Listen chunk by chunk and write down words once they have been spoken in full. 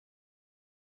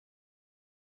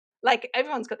like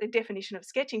everyone's got their definition of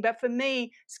sketching, but for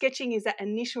me, sketching is that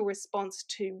initial response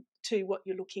to what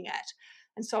you're looking at.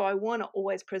 And so I want to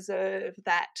always preserve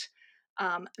that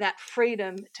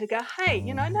freedom to go, hey,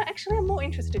 no, actually I'm more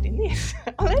interested in this.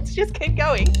 Let's just keep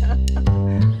going.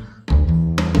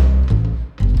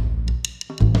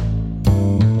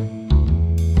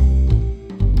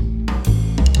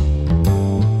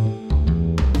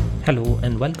 Hello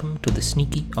and welcome to the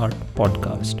Sneaky Art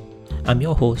Podcast. I'm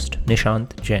your host,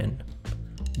 Nishant Jain.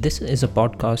 This is a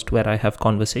podcast where I have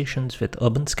conversations with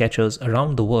urban sketchers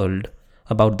around the world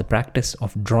about the practice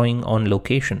of drawing on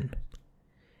location.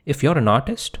 If you're an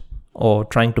artist, or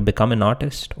trying to become an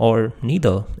artist, or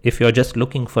neither, if you're just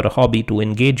looking for a hobby to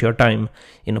engage your time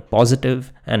in a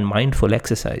positive and mindful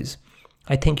exercise,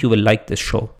 I think you will like this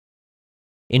show.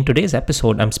 In today's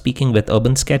episode, I'm speaking with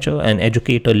urban sketcher and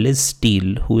educator Liz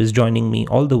Steele, who is joining me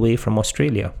all the way from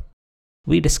Australia.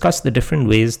 We discuss the different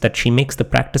ways that she makes the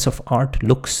practice of art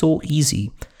look so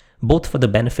easy, both for the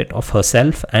benefit of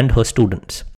herself and her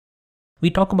students. We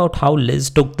talk about how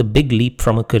Liz took the big leap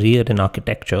from a career in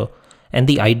architecture and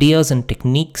the ideas and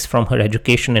techniques from her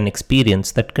education and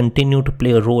experience that continue to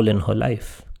play a role in her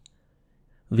life.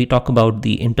 We talk about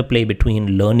the interplay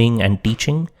between learning and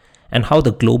teaching, and how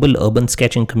the global urban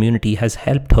sketching community has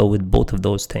helped her with both of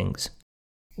those things.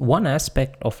 One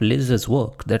aspect of Liz's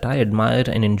work that I admire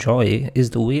and enjoy is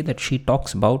the way that she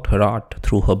talks about her art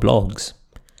through her blogs.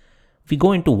 We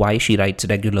go into why she writes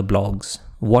regular blogs,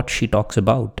 what she talks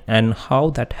about, and how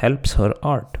that helps her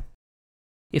art.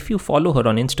 If you follow her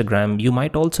on Instagram, you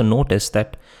might also notice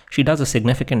that she does a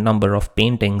significant number of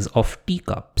paintings of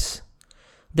teacups.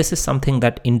 This is something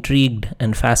that intrigued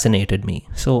and fascinated me,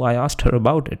 so I asked her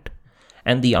about it.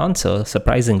 And the answer,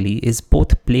 surprisingly, is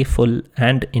both playful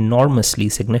and enormously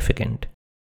significant.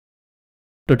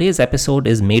 Today's episode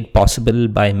is made possible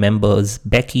by members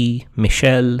Becky,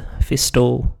 Michelle,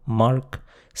 Fisto, Mark,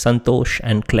 Santosh,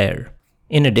 and Claire.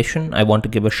 In addition, I want to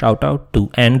give a shout out to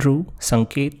Andrew,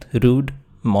 Sanket, Rude,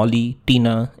 Molly,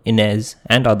 Tina, Inez,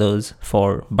 and others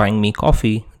for buying me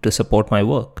coffee to support my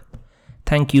work.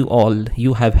 Thank you all,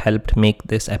 you have helped make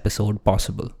this episode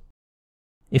possible.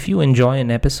 If you enjoy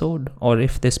an episode, or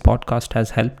if this podcast has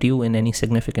helped you in any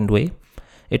significant way,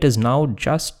 it is now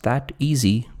just that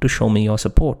easy to show me your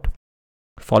support.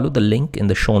 Follow the link in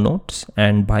the show notes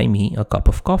and buy me a cup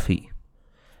of coffee.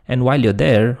 And while you're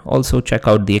there, also check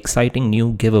out the exciting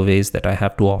new giveaways that I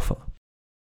have to offer.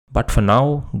 But for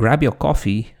now, grab your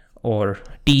coffee, or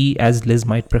tea as Liz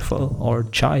might prefer, or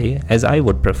chai as I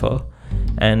would prefer,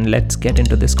 and let's get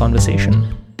into this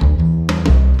conversation.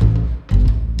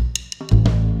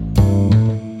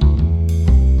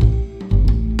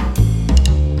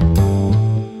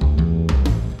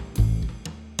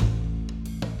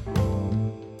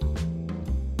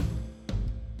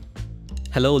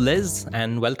 Hello, Liz,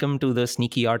 and welcome to the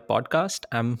Sneaky Art Podcast.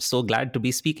 I'm so glad to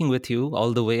be speaking with you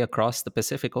all the way across the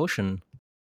Pacific Ocean.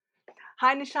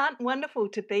 Hi, Nishant. Wonderful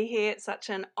to be here. It's such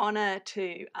an honour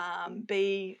to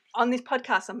be on this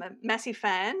podcast. I'm a massive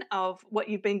fan of what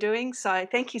you've been doing, so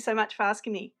thank you so much for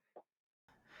asking me.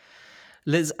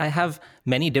 Liz, I have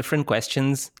many different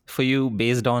questions for you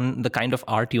based on the kind of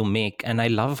art you make, and I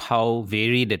love how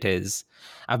varied it is.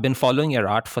 I've been following your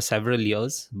art for several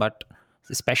years, but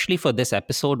especially for this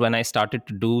episode, when I started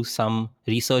to do some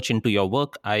research into your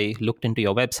work, I looked into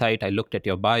your website, I looked at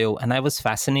your bio, and I was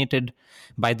fascinated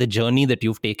by the journey that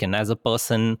you've taken as a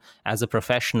person, as a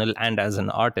professional, and as an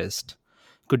artist.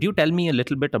 Could you tell me a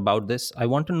little bit about this? I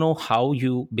want to know how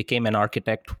you became an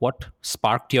architect, what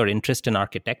sparked your interest in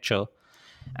architecture,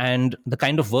 and the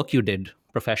kind of work you did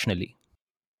professionally.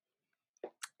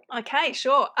 Okay,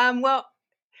 sure. Well,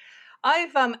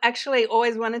 I've actually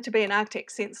always wanted to be an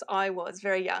architect since I was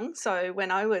very young. So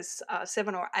when I was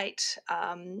 7 or 8,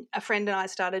 a friend and I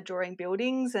started drawing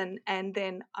buildings, and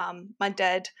then my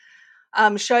dad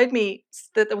showed me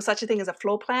that there was such a thing as a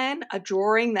floor plan, a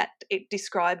drawing that it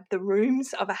described the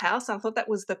rooms of a house. And I thought that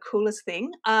was the coolest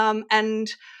thing.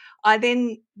 And I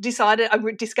then discovered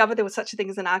there was such a thing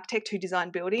as an architect who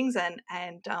designed buildings, and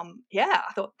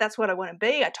I thought that's what I want to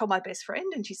be. I told my best friend,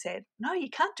 and she said, "No, you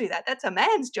can't do that. That's a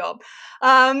man's job."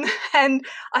 And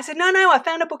I said, "No, I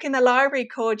found a book in the library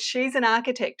called She's an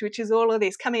Architect," which is all of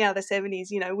this coming out of the 70s.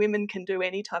 Women can do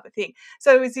any type of thing.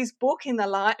 So it was this book in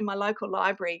in my local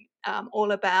library,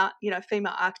 all about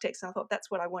female architects, and I thought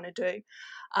that's what I want to do.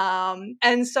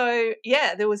 And so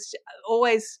there was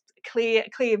always clear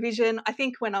vision. I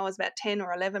think when I was about 10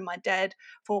 or 11, my dad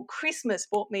for Christmas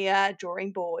bought me a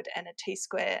drawing board and a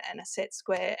T-square and a set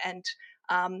square and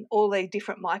all the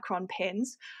different micron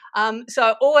pens. So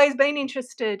I've always been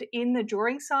interested in the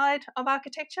drawing side of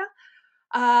architecture.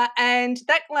 And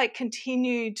that like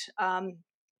continued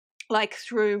like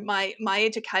through my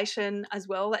education as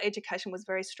well. The education was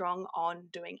very strong on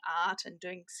doing art and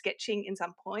doing sketching in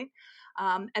some point.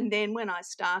 And then when I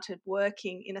started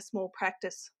working in a small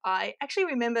practice, I actually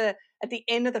remember at the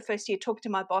end of the first year talking to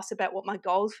my boss about what my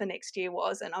goals for next year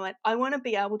was. And I went, I want to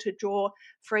be able to draw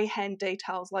freehand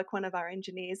details like one of our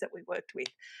engineers that we worked with.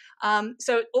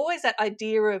 So always that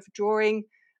idea of drawing.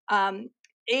 Um,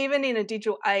 Even in a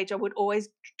digital age, I would always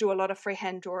do a lot of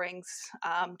freehand drawings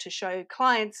to show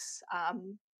clients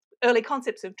early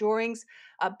concepts of drawings,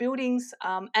 buildings,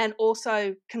 and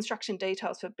also construction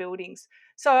details for buildings.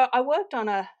 So I worked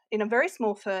in a very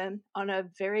small firm on a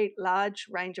very large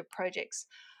range of projects.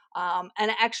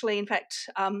 And actually, in fact,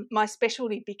 my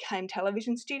specialty became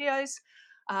television studios.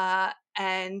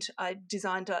 And I did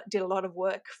a lot of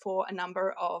work for a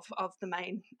number of the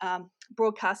main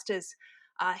broadcasters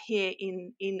here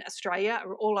in Australia,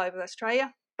 or all over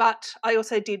Australia. But I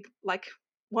also did like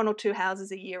one or two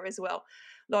houses a year as well.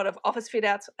 A lot of office fit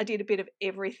outs. I did a bit of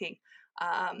everything.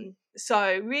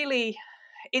 So really,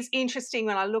 it's interesting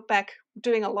when I look back.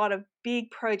 Doing a lot of big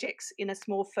projects in a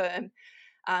small firm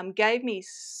gave me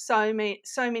so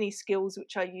many skills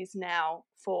which I use now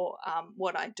for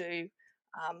what I do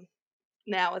um,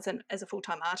 now as a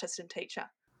full-time artist and teacher.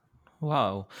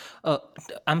 Wow.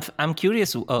 I'm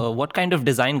curious. What kind of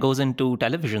design goes into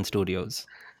television studios?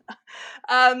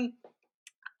 Um,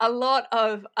 a lot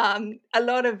of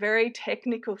very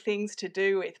technical things to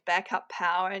do with backup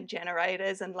power and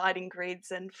generators and lighting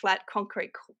grids and flat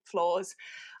concrete floors.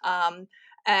 And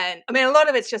I mean, a lot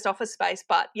of it's just office space,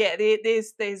 but yeah,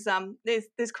 there's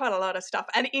quite a lot of stuff.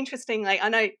 And interestingly, I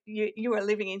know you were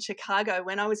living in Chicago.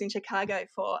 When I was in Chicago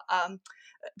for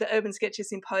the Urban Sketches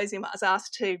Symposium, I was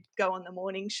asked to go on the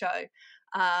morning show.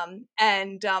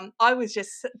 And I was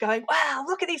just going, wow,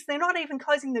 look at this. They're not even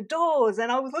closing the doors.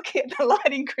 And I was looking at the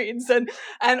lighting grids and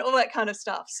all that kind of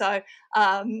stuff. So,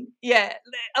 yeah,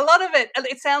 a lot of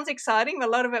it sounds exciting, but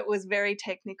a lot of it was very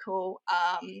technical.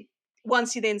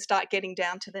 Once you then start getting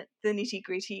down to the nitty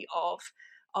gritty of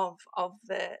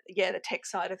the tech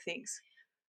side of things.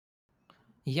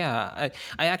 Yeah,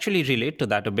 I actually relate to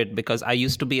that a bit because I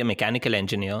used to be a mechanical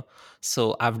engineer.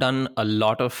 So I've done a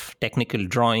lot of technical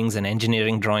drawings and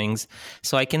engineering drawings.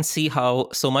 So I can see how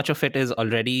so much of it is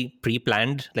already pre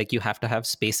planned. Like you have to have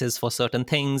spaces for certain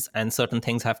things, and certain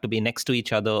things have to be next to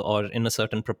each other or in a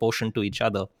certain proportion to each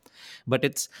other. But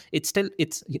it's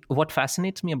what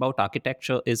fascinates me about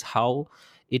architecture is how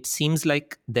it seems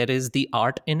like there is the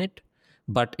art in it,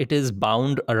 but it is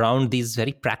bound around these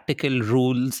very practical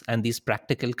rules and these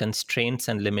practical constraints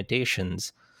and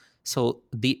limitations. So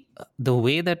the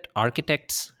way that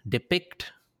architects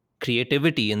depict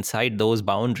creativity inside those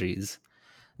boundaries,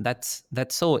 that's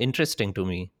so interesting to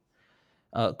me.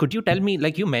 Could you tell me,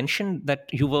 like you mentioned that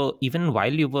you were, even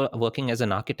while you were working as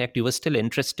an architect, you were still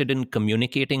interested in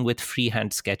communicating with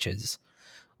freehand sketches.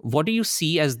 What do you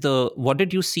see as what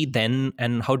did you see then,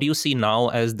 and how do you see now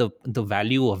as the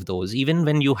value of those? Even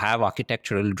when you have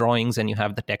architectural drawings and you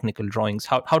have the technical drawings,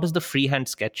 how does the freehand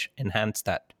sketch enhance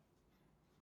that?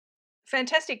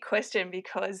 Fantastic question,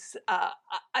 because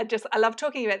I love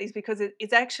talking about this because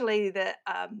it's actually the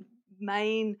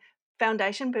main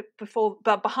foundation,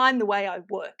 but behind the way I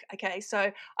work. Okay,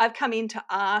 so I've come into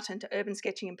art and to urban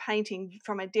sketching and painting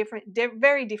from a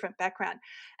very different background,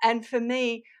 and for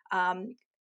me.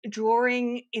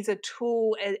 Drawing is a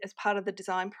tool as part of the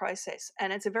design process,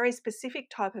 and it's a very specific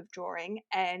type of drawing,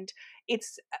 and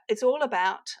it's all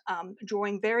about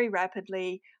drawing very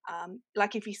rapidly.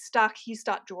 Like if you're stuck, you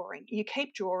start drawing, you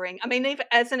keep drawing. I mean, even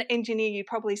as an engineer, you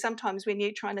probably sometimes when you're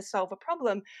trying to solve a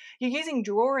problem, you're using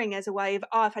drawing as a way of,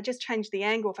 oh, if I just change the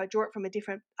angle, if I draw it from a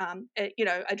different, I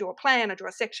draw a plan, I draw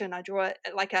a section, I draw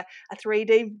like a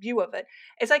 3D view of it.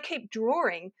 As I keep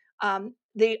drawing,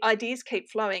 the ideas keep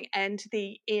flowing, and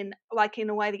in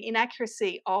a way the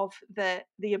inaccuracy of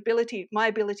my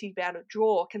ability to be able to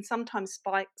draw can sometimes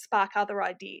spark other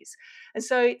ideas. And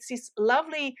so it's this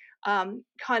lovely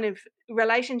kind of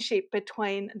relationship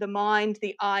between the mind,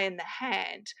 the eye, and the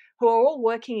hand, who are all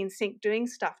working in sync, doing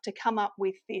stuff to come up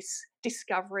with this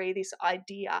discovery, this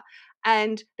idea.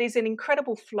 And there's an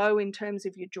incredible flow in terms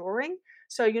of your drawing.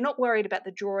 So you're not worried about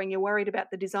the drawing, you're worried about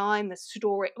the design, the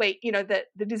story,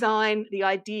 the design, the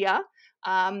idea,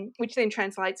 which then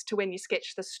translates to when you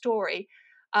sketch the story.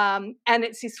 And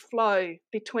it's this flow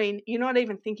between, you're not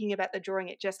even thinking about the drawing,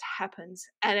 it just happens.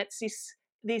 And it's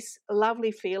this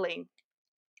lovely feeling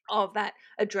of that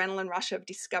adrenaline rush of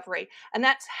discovery. And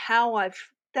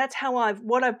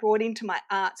what I've brought into my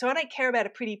art. So I don't care about a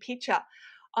pretty picture.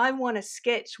 I want to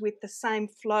sketch with the same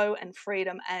flow and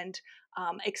freedom and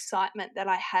excitement that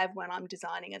I have when I'm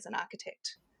designing as an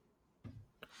architect.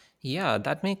 Yeah,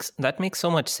 that makes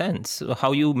so much sense.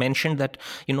 How you mentioned that,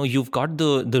 you've got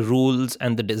the rules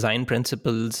and the design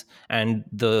principles and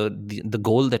the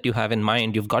goal that you have in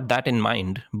mind. You've got that in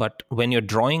mind, but when you're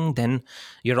drawing, then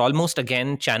you're almost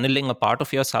again channeling a part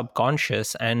of your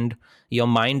subconscious, and your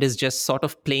mind is just sort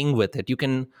of playing with it. You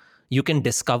can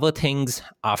discover things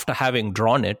after having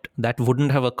drawn it that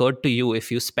wouldn't have occurred to you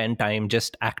if you spend time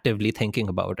just actively thinking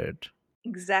about it.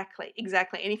 Exactly,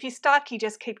 exactly. And if you're stuck, you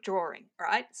just keep drawing,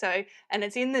 right? So, and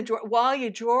it's in the while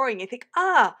you're drawing, you think,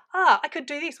 I could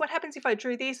do this. What happens if I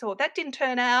drew this, or that didn't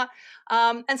turn out?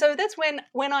 And so that's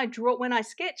when I draw, when I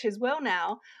sketch as well.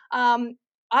 Now,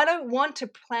 I don't want to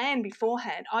plan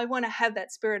beforehand. I want to have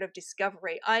that spirit of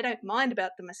discovery. I don't mind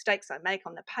about the mistakes I make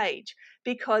on the page,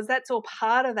 because that's all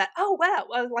part of that. Oh wow!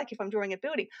 Well, like if I'm drawing a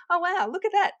building, oh wow, look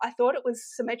at that! I thought it was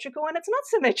symmetrical, and it's not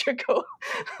symmetrical.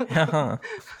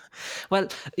 Well,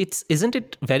 isn't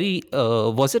it very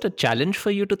was it a challenge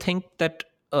for you to think that,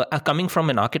 coming from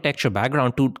an architecture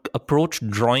background, to approach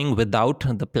drawing without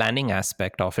the planning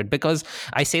aspect of it? Because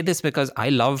I say this because I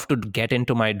love to get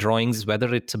into my drawings,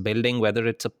 whether it's a building, whether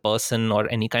it's a person,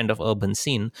 or any kind of urban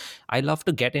scene. I love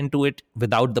to get into it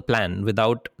without the plan,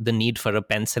 without the need for a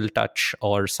pencil touch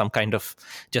or some kind of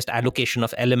just allocation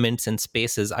of elements and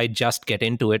spaces. I just get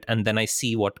into it and then I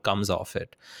see what comes off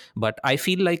it. But I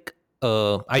feel like,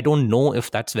 I don't know if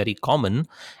that's very common,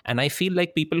 and I feel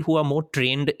like people who are more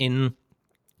trained in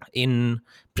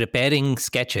preparing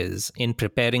sketches, in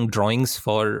preparing drawings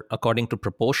for according to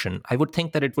proportion, I would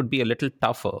think that it would be a little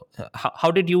tougher. How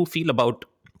did you feel about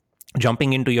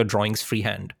jumping into your drawings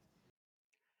freehand?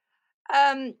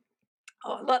 um,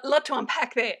 lot to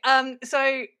unpack there.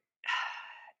 So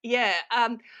yeah,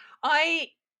 I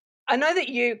I know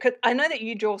that I know that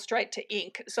you draw straight to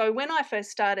ink. So when I first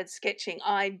started sketching,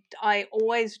 I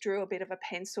always drew a bit of a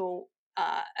pencil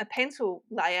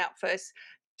layout first,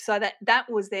 so that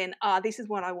was then, this is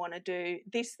what I want to do.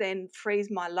 This then frees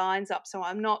my lines up, so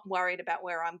I'm not worried about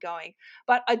where I'm going.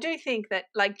 But I do think that,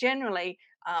 like, generally,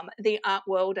 the art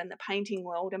world and the painting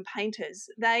world and painters,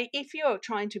 they, if you're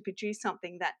trying to produce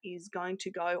something that is going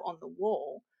to go on the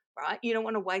wall, right? You don't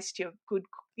want to waste your good,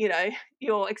 you know,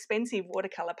 your expensive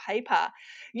watercolor paper.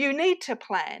 You need to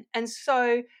plan. And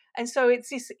so it's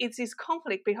this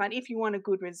conflict behind, if you want a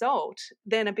good result,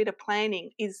 then a bit of planning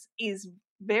is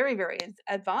very, very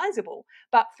advisable.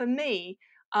 But for me,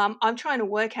 I'm trying to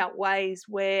work out ways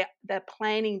where the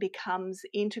planning becomes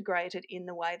integrated in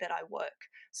the way that I work.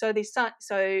 So there's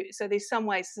some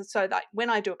ways. So that when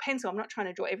I do a pencil, I'm not trying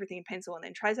to draw everything in pencil and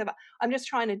then trace over. I'm just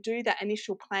trying to do that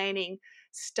initial planning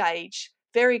stage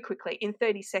very quickly in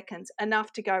 30 seconds,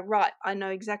 enough to go, right, I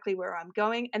know exactly where I'm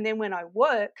going. And then when I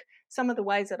work, some of the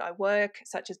ways that I work,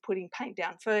 such as putting paint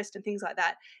down first and things like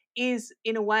that, is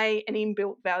in a way an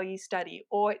inbuilt value study.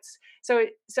 Or it's so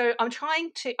I'm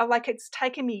trying to, like, it's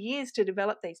taken me years to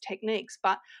develop these techniques,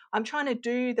 but I'm trying to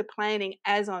do the planning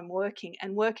as I'm working,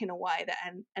 and work in a way that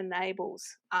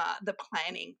enables the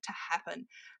planning to happen,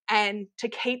 and to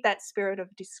keep that spirit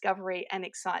of discovery and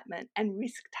excitement and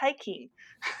risk taking.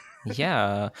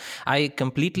 Yeah, I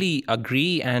completely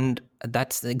agree. And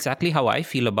that's exactly how I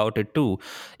feel about it too.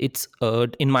 It's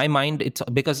in my mind, it's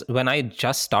because when I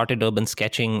just started urban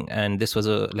sketching, and this was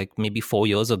like maybe 4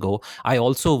 years ago, I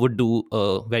also would do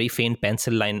a very faint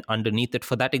pencil line underneath it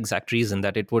for that exact reason,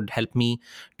 that it would help me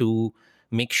to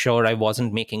make sure I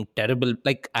wasn't making terrible,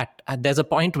 like there's a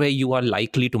point where you are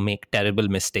likely to make terrible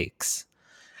mistakes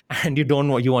and you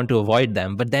want to avoid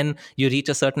them, but then you reach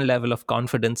a certain level of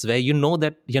confidence where you know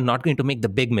that you're not going to make the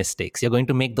big mistakes. You're going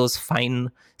to make those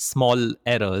fine small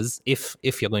errors, if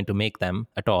you're going to make them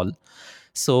at all.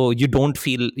 So you don't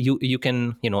feel, you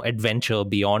can, adventure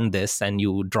beyond this, and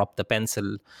you drop the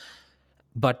pencil.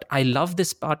 But I love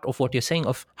this part of what you're saying,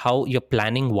 of how you're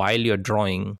planning while you're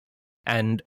drawing,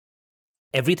 and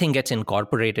everything gets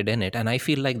incorporated in it. And I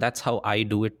feel like that's how I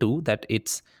do it too, that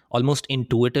it's almost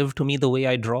intuitive to me the way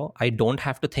I draw. I don't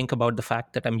have to think about the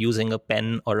fact that I'm using a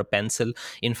pen or a pencil.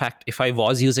 In fact, if I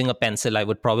was using a pencil, I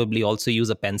would probably also use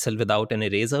a pencil without an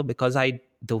eraser, because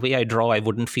the way I draw, I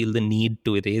wouldn't feel the need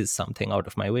to erase something out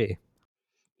of my way.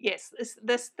 Yes,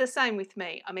 this the same with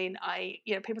me. I mean,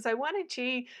 people say, why don't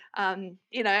you,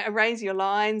 erase your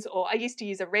lines? Or I used to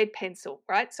use a red pencil,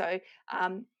 right? So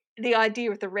the idea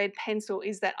with the red pencil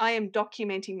is that I am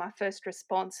documenting my first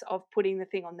response of putting the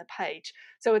thing on the page.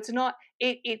 So it's not,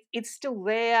 it's still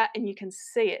there, and you can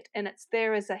see it, and it's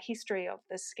there as a history of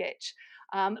the sketch.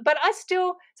 But I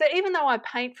still, so even though I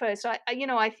paint first, I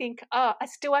think, I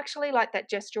still actually like that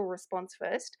gestural response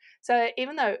first. So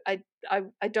even though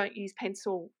I don't use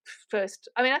pencil first,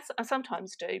 I mean, I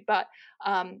sometimes do, but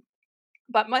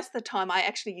most of the time I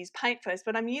actually use paint first.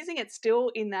 But I'm using it still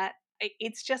in that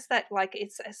it's just that, like,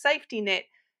 it's a safety net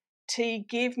to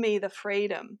give me the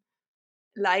freedom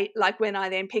like when I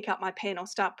then pick up my pen or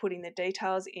start putting the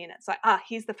details in, it's like,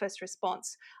 here's the first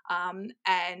response. And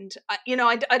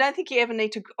I don't think you ever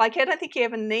need to, like, I don't think you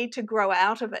ever need to grow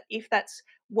out of it if that's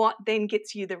what then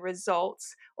gets you the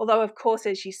results. Although, of course,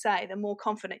 as you say, the more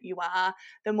confident you are,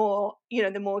 the more,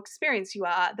 the more experienced you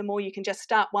are, the more you can just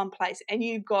start one place and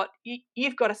you've got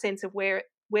a sense of where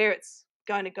it's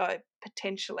going to go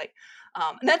potentially.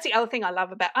 And that's the other thing I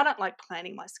love about, I don't like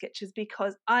planning my sketches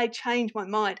because I change my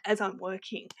mind as I'm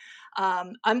working.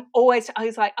 I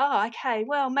was like, okay,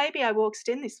 well, maybe I will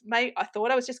extend this. Maybe I thought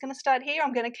I was just going to start here.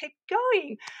 I'm going to keep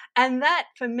going. And that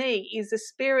for me is the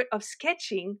spirit of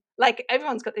sketching. Like,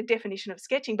 everyone's got their definition of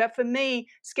sketching, but for me,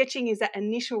 sketching is that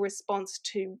initial response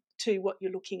to what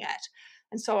you're looking at.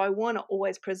 And so I want to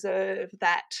always preserve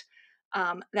that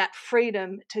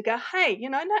freedom to go, hey,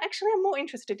 no, actually, I'm more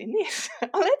interested in this.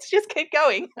 Let's just keep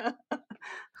going.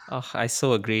 Oh, I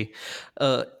so agree.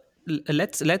 Uh,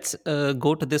 let's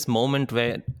go to this moment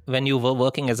where when you were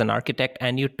working as an architect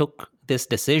and you took this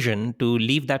decision to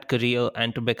leave that career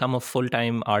and to become a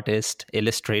full-time artist,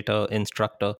 illustrator,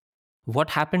 instructor.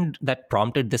 What happened that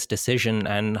prompted this decision,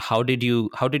 and how did you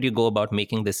go about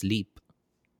making this leap?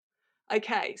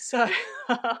 Okay, so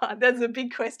that's a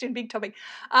big question, big topic.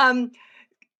 Um,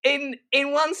 in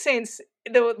one sense,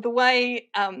 the way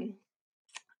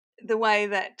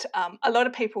that a lot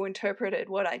of people interpreted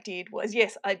what I did was,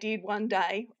 yes, I did one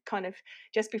day, kind of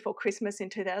just before Christmas in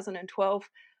 2012,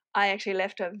 I actually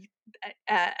left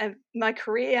my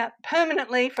career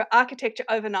permanently for architecture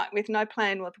overnight with no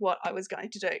plan with what I was going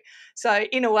to do. So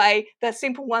in a way, the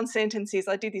simple one sentence is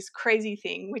I did this crazy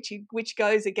thing, which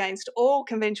goes against all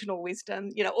conventional wisdom.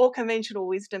 All conventional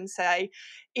wisdom say,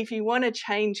 if you want to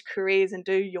change careers and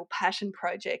do your passion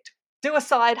project, do a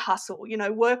side hustle,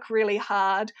 work really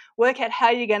hard, work out how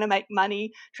you're going to make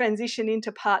money, transition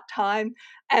into part-time,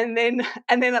 and then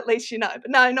at least But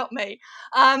no, not me.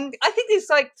 I think there's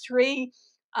like three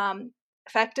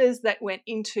factors that went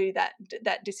into that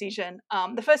decision.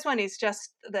 The first one is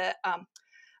just the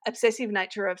obsessive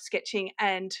nature of sketching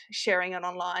and sharing it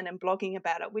online and blogging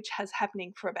about it, which has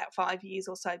happening for about 5 years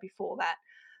or so before that.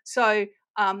 So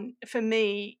for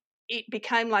me, it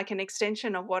became like an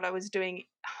extension of what I was doing.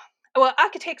 Well,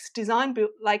 architects do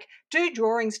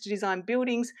drawings to design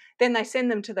buildings, then they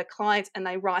send them to the clients and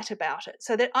they write about it.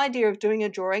 So that idea of doing a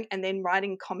drawing and then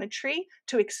writing commentary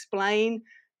to explain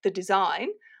the design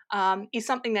is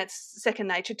something that's second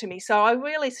nature to me. So I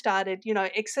really started,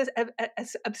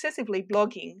 obsessively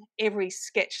blogging every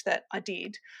sketch that I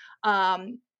did.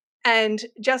 And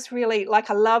just really, like,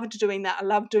 I loved doing that. I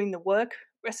loved doing the work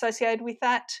associated with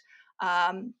that.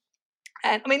 And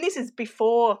I mean, this is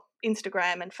before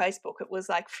Instagram and Facebook. It was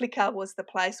like Flickr was the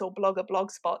place, or Blogger,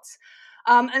 Blogspots.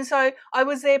 And so I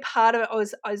was there part of it.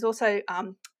 I was also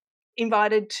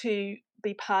invited to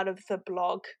be part of the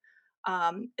blog,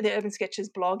 the Urban Sketches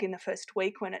blog, in the first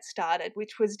week when it started,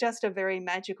 which was just a very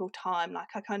magical time. Like,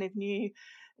 I kind of knew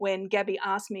when Gabby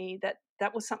asked me that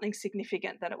was something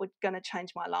significant, that it was going to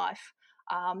change my life.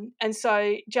 And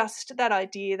so just that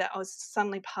idea that I was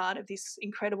suddenly part of this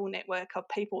incredible network of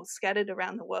people scattered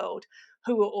around the world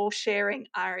who were all sharing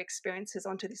our experiences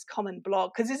onto this common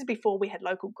blog, because this is before we had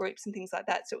local groups and things like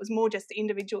that. So it was more just the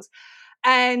individuals.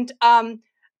 And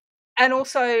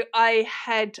also I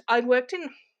had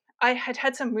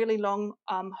had some really long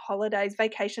holidays,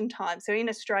 vacation time. So in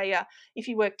Australia, if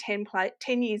you work 10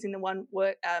 years in the one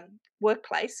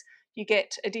workplace, you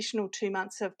get additional 2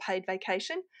 months of paid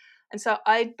vacation. And so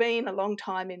I'd been a long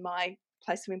time in my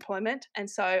place of employment, and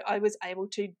so I was able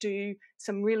to do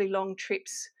some really long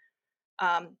trips,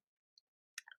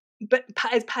 but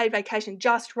as paid vacation,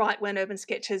 just right when Urban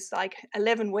Sketches, like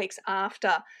 11 weeks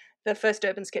after the first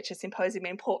Urban Sketches Symposium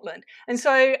in Portland. And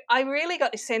so I really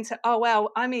got this sense that, oh wow,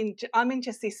 I'm in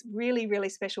just this really, really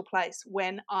special place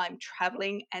when I'm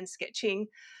traveling and sketching.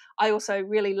 I also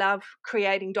really love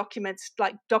creating documents,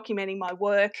 like documenting my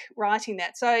work, writing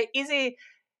that. So is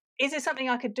there something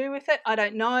I could do with it? I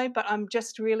don't know, but I'm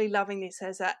just really loving this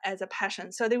as a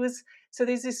passion. So there's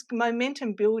this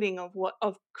momentum building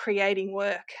of creating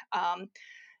work,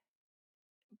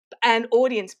 and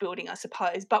audience building, I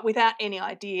suppose, but without any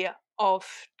idea of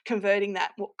converting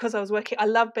that, because I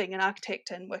love being an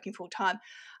architect and working full time.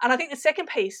 And I think the second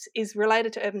piece is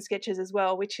related to Urban Sketches as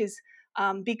well, which is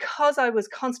because I was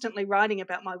constantly writing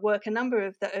about my work, a number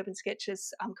of the Urban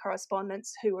Sketches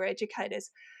correspondents who were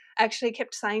educators actually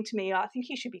kept saying to me, "Oh, I think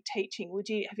you should be teaching.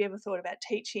 Have you ever thought about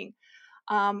teaching?"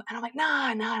 And I'm like, no,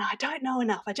 I don't know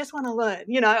enough. I just want to learn.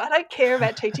 I don't care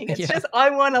about teaching. It's Yeah. just I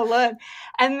want to learn.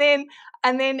 And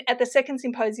then at the second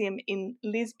symposium in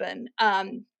Lisbon,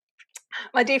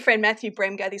 my dear friend Matthew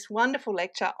Brem gave this wonderful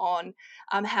lecture on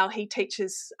how he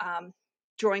teaches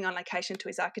drawing on location to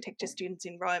his architecture students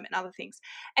in Rome and other things.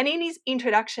 And in his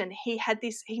introduction, he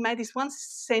made this one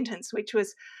sentence, which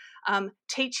was,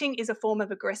 teaching is a form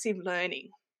of aggressive learning.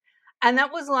 And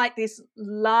that was like this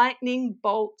lightning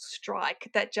bolt strike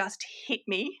that just hit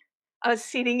me. I was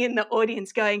sitting in the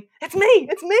audience going, it's me,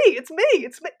 it's me, it's me,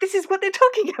 it's me. This is what they're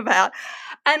talking about.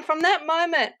 And from that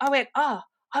moment, I went, oh,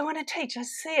 I want to teach. I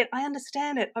see it. I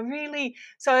understand it. I then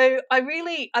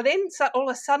all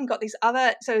of a sudden got this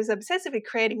other, so I was obsessively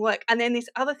creating work. And then this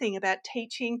other thing about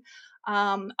teaching.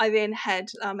 I then had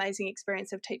an amazing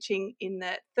experience of teaching in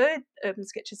the third Urban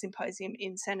Sketches Symposium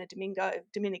in Santo Domingo,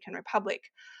 Dominican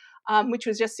Republic, which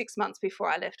was just 6 months before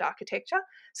I left architecture.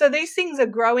 So these things are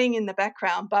growing in the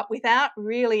background, but without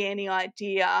really any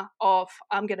idea of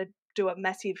I'm going to do a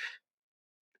massive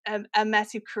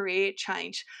career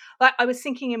change. Like, I was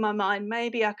thinking in my mind,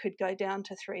 maybe I could go down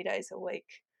to 3 days a week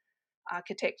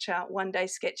architecture, 1 day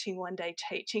sketching, 1 day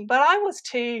teaching, but I was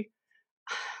too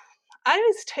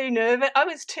nervous. I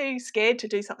was too scared to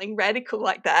do something radical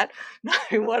like that. No,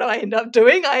 what do I end up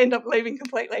doing? I end up leaving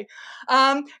completely,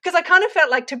 because I kind of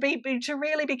felt like to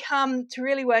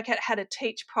really work out how to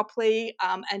teach properly,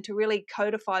 and to really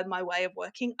codify my way of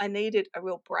working, I needed a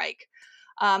real break.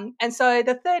 And so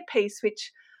the third piece,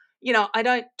 which I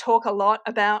don't talk a lot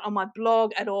about on my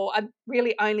blog at all, I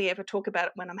really only ever talk about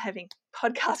it when I'm having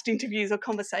podcast interviews or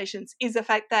conversations, is the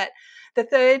fact that the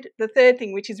third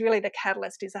thing, which is really the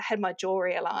catalyst, is I had my jaw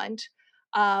realigned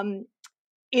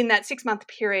in that 6-month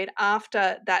period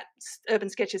after that Urban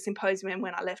Sketches Symposium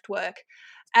when I left work.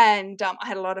 And I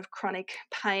had a lot of chronic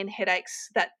pain, headaches,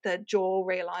 that the jaw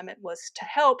realignment was to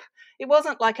help. It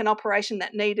wasn't like an operation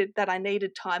that I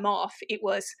needed time off. It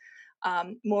was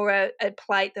more a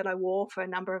plate that I wore for a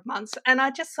number of months. And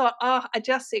I just thought,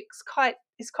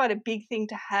 it's quite a big thing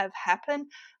to have happen.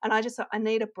 And I just thought, I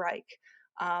need a break.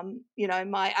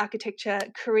 My architecture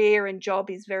career and job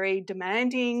is very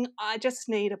demanding. I just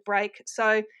need a break.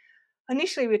 So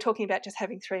initially we were talking about just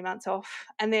having 3 months off.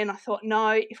 And then I thought, no,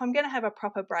 if I'm going to have a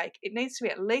proper break, it needs to be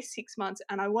at least 6 months.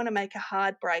 And I want to make a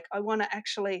hard break.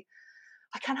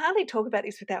 I can hardly talk about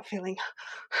this without feeling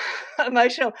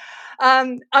emotional.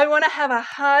 I want to have a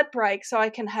hard break so I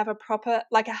can have a proper,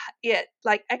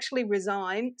 actually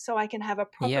resign so I can have a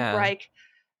proper Yeah. break,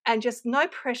 and just no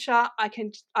pressure.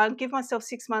 I'll give myself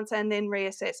 6 months and then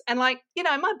reassess. And my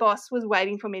boss was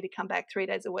waiting for me to come back 3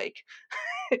 days a week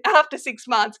after 6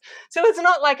 months. So it's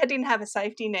not like I didn't have a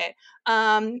safety net.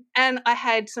 And I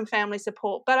had some family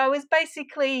support, but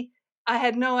I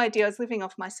had no idea. I was living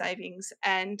off my savings,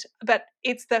 but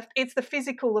it's the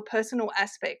physical, the personal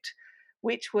aspect,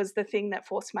 which was the thing that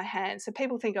forced my hand. So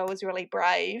people think I was really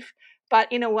brave,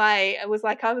 but in a way, it was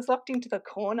like I was locked into the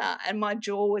corner, and my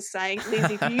jaw was saying, "Liz,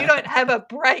 if you don't have a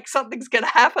break, something's going to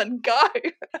happen. Go."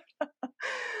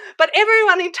 But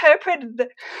everyone interpreted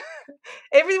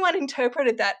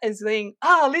that as being,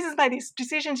 oh, Liz has made this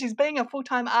decision. She's being a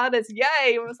full-time artist.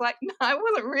 Yay. It was like, no, it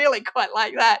wasn't really quite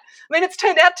like that. I mean, it's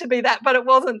turned out to be that, but it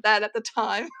wasn't that at the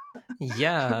time.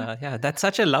 Yeah. That's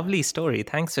such a lovely story.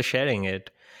 Thanks for sharing it.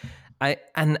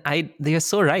 They're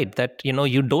so right that,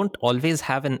 you don't always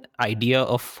have an idea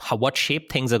of what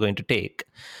shape things are going to take.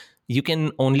 You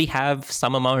can only have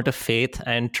some amount of faith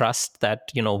and trust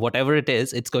that, whatever it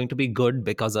is, it's going to be good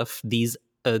because of these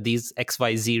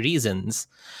XYZ reasons.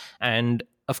 And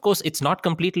of course, it's not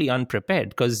completely unprepared,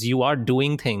 because you are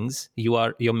doing things,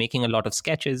 you're making a lot of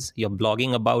sketches, you're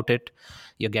blogging about it,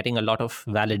 you're getting a lot of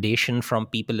validation from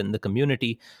people in the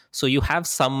community. So you have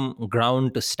some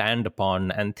ground to stand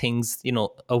upon, and things,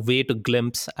 a way to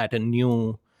glimpse at a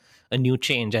new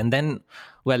change. And then,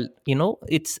 well,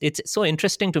 it's so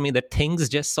interesting to me that things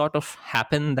just sort of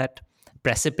happen, that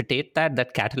precipitate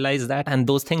that catalyze that, and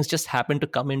those things just happen to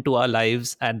come into our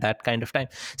lives at that kind of time.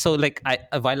 So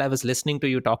while I was listening to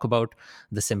you talk about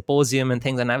the symposium and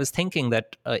things, and I was thinking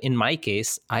that in my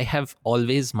case, my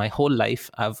whole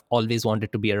life I've always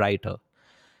wanted to be a writer.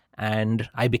 And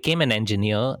I became an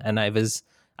engineer, and I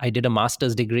did a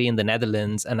master's degree in the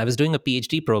Netherlands, and I was doing a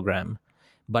PhD program,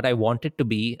 but I wanted to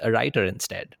be a writer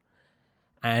instead.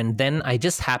 And then I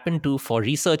just happened to, for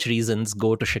research reasons,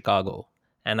 go to Chicago.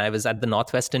 And I was at the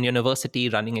Northwestern University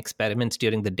running experiments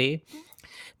during the day.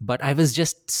 But I was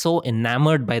just so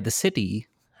enamored by the city.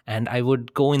 And I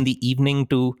would go in the evening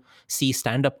to see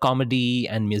stand up comedy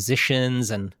and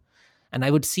musicians. And I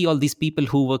would see all these people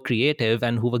who were creative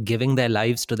and who were giving their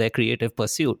lives to their creative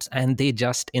pursuits. And they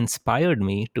just inspired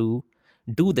me to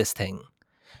do this thing.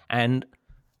 And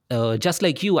just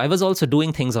like you, I was also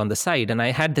doing things on the side. And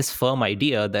I had this firm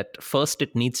idea that first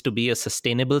it needs to be a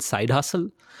sustainable side hustle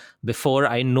before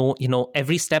I know,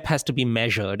 every step has to be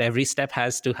measured. Every step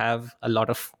has to have a lot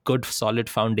of good, solid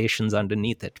foundations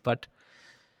underneath it. But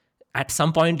at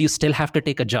some point you still have to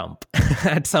take a jump.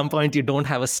 At some point you don't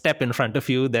have a step in front of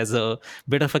you, there's a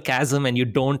bit of a chasm and you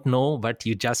don't know, but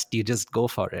you just go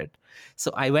for it.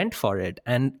 So I went for it,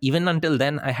 and even until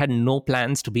then I had no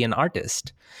plans to be an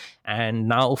artist. And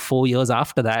now 4 years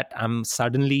after that, I'm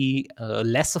suddenly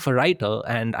less of a writer,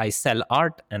 and I sell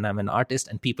art, and I'm an artist,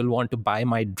 and people want to buy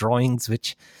my drawings,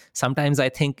 which sometimes I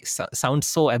think sounds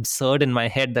so absurd in my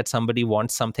head, that somebody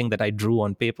wants something that I drew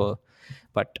on paper.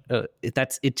 But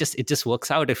it just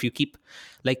works out if you keep,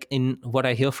 like, in what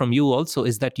I hear from you also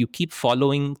is that you keep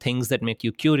following things that make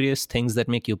you curious, things that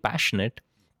make you passionate,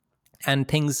 and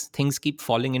things keep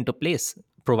falling into place,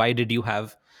 provided you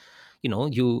have,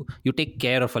 you take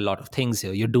care of a lot of things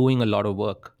here, you're doing a lot of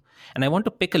work. And I want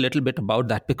to pick a little bit about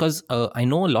that, because I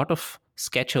know a lot of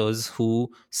sketchers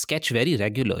who sketch very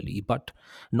regularly, but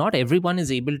not everyone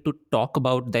is able to talk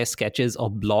about their sketches or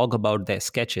blog about their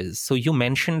sketches. So you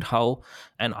mentioned how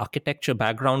an architecture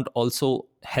background also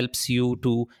helps you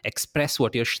to express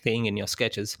what you're saying in your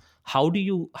sketches. How do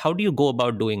you go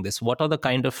about doing this? What are the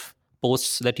kind of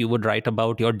posts that you would write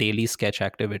about your daily sketch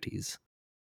activities?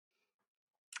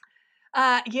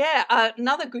 Yeah,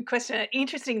 another good question.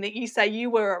 Interesting that you say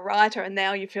you were a writer and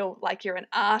now you feel like you're an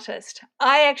artist.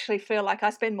 I actually feel like I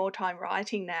spend more time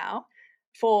writing now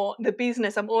for the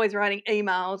business. I'm always writing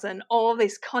emails and all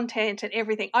this content and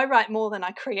everything. I write more than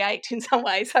I create in some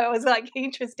ways. So it was like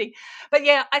interesting. But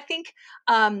yeah, I think,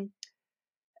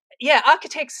 yeah,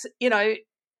 architects,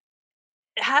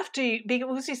 have to be,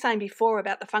 what was you saying before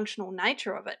about the functional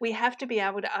nature of it, we have to be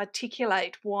able to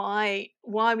articulate why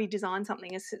we design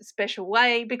something a special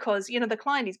way, because the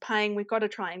client is paying, we've got to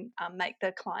try and make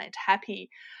the client happy.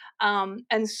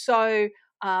 And so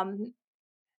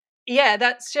yeah,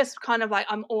 that's just kind of like,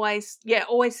 I'm always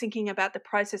thinking about the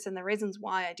process and the reasons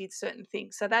why I did certain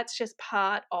things. So that's just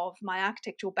part of my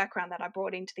architectural background that I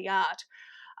brought into the art.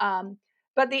 um,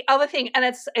 but the other thing, and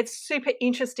it's super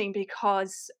interesting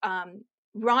because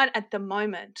right at the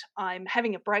moment I'm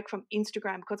having a break from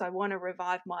Instagram because I want to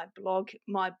revive my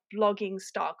blogging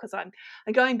style, because I'm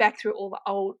going back through all the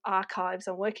old archives.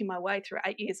 I'm working my way through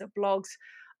 8 years of blogs,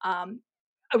 um,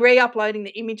 re-uploading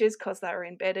the images because they were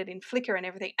embedded in Flickr and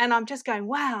everything. And I'm just going,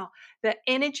 wow, the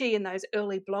energy in those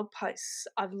early blog posts,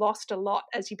 I've lost a lot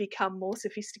as you become more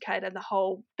sophisticated, and the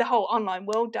whole online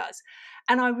world does.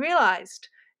 And I realized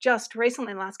just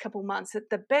recently in the last couple of months that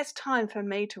the best time for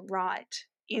me to write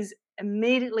is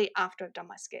immediately after I've done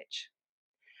my sketch.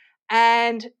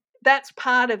 And that's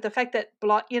part of the fact that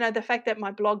the fact that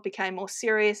my blog became more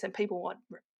serious and people want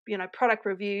product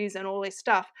reviews and all this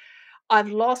stuff. I've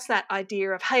lost that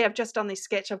idea of, hey, I've just done this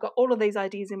sketch, I've got all of these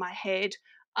ideas in my head.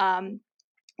 Um,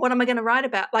 what am I going to write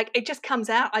about? Like, it just comes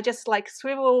out. I just like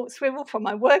swivel from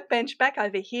my workbench back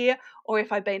over here, or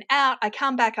if I've been out, I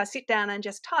come back, I sit down and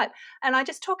just type, and I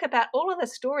just talk about all of the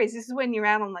stories. This is when you're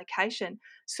out on location.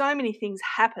 So many things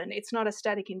happen. It's not a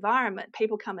static environment.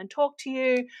 People come and talk to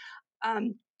you.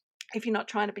 Um, if you're not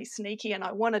trying to be sneaky, and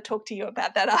I want to talk to you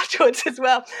about that afterwards as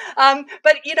well.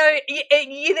 But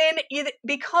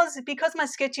because my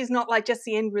sketch is not like just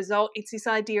the end result, it's this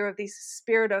idea of this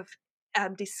spirit of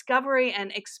discovery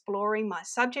and exploring my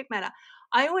subject matter.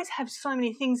 I always have so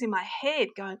many things in my head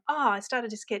going, oh, I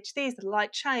started to sketch this, the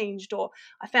light changed, or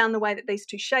I found the way that these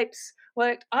two shapes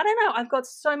worked. I don't know. I've got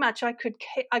so much I could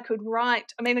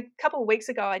write. I mean, a couple of weeks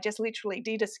ago, I just literally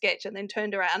did a sketch and then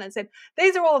turned around and said,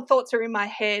 these are all the thoughts that are in my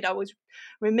head. I was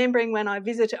remembering when I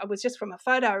visited, I was just from a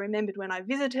photo, I remembered when I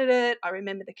visited it. I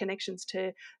remember the connections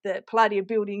to the Palladio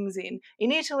buildings in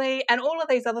Italy and all of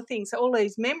these other things. So all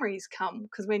these memories come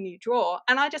because when you draw,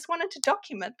 and I just wanted to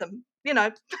document them,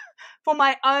 for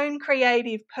my own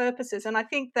creative purposes. And I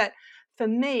think that for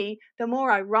me, the more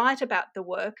I write about the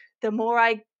work, the more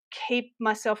I keep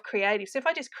myself creative. So if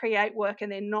I just create work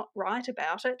and then not write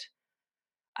about it,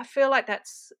 I feel like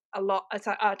that's a lot. It's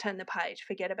like, oh, turn the page,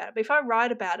 forget about it. But if I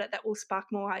write about it, that will spark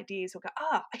more ideas. Or go,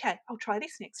 okay, I'll try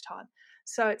this next time.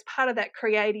 So it's part of that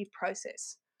creative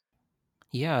process.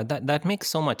 Yeah, that makes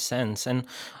so much sense. And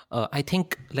I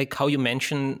think, like how you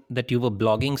mentioned that you were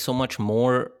blogging so much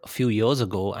more a few years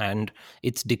ago and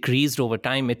it's decreased over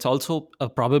time, it's also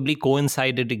probably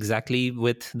coincided exactly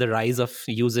with the rise of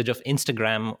usage of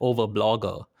Instagram over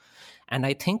Blogger. And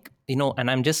I think, and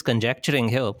I'm just conjecturing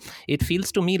here, it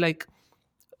feels to me like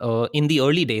in the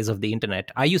early days of the internet,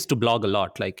 I used to blog a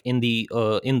lot. Like in the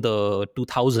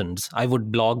 2000s, I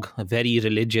would blog very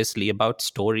religiously about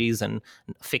stories and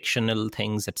fictional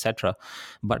things, etc.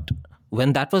 But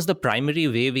when that was the primary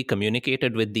way we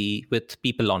communicated with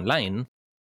people online,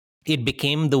 it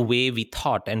became the way we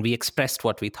thought and we expressed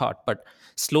what we thought. But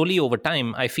slowly over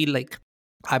time, I feel like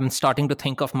I'm starting to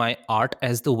think of my art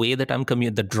as the way that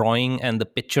the drawing and the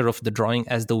picture of the drawing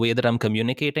as the way that I'm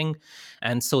communicating.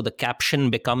 And so the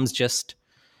caption becomes just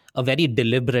a very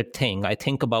deliberate thing. I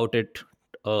think about it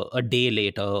a day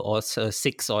later, or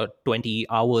 6 or 20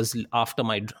 hours after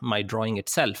my drawing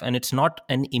itself, and it's not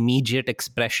an immediate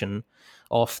expression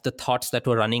of the thoughts that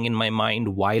were running in my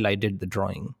mind while I did the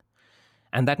drawing.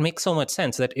 And that makes so much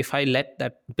sense, that if I let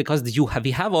that, because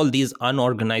we have all these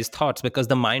unorganized thoughts, because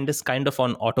the mind is kind of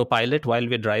on autopilot while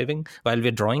we're drawing.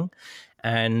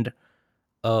 And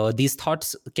these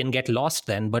thoughts can get lost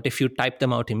then, but if you type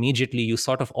them out immediately, you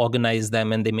sort of organize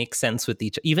them and they make sense with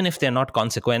even if they're not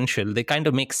consequential, they kind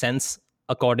of make sense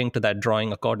according to that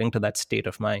drawing, according to that state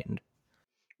of mind.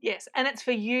 Yes, and it's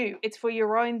for you. It's for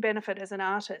your own benefit as an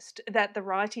artist that the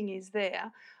writing is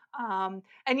there.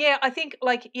 And yeah, I think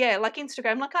like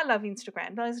Instagram. Like I love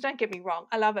Instagram. Don't get me wrong,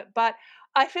 I love it. But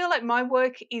I feel like my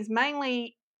work is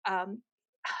mainly. Um,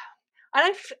 I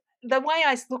don't. The way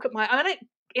I look at I don't.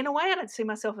 In a way, I don't see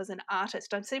myself as an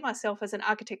artist. I see myself as an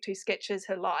architect who sketches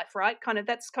her life. Right?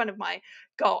 That's kind of my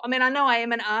goal. I mean, I know I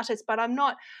am an artist, but I'm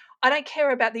not. I don't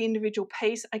care about the individual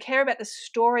piece. I care about the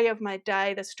story of my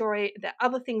day, the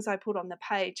other things I put on the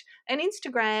page. And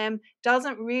Instagram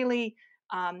doesn't really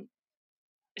um,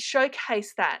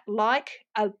 showcase that like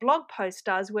a blog post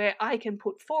does, where I can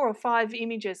put 4 or 5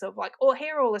 images of like, oh,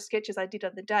 here are all the sketches I did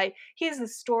on the day. Here's the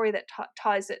story that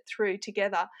ties it through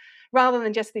together, rather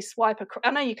than just this swipe across.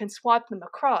 I know you can swipe them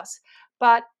across,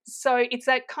 but so it's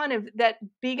that kind of that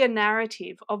bigger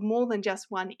narrative of more than just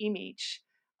one image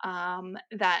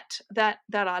that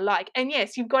I like. And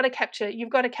yes, you've got to capture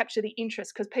the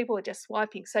interest, because people are just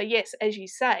swiping. So yes, as you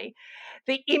say,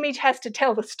 the image has to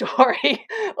tell the story,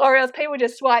 or else people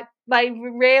just swipe.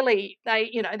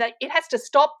 It has to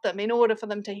stop them in order for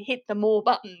them to hit the more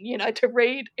button, to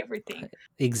read everything.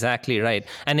 Exactly right.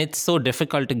 And it's so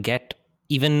difficult to get,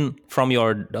 even from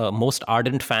your most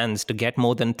ardent fans, to get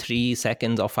more than 3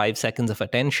 seconds or 5 seconds of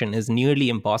attention is nearly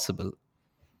impossible.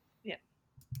 Yeah,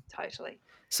 totally.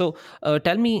 So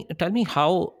tell me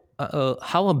how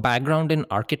a background in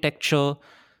architecture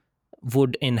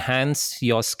would enhance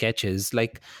your sketches.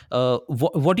 Like,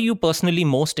 what do you personally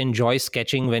most enjoy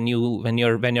sketching when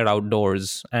you're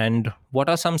outdoors? And what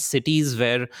are some cities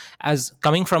where, as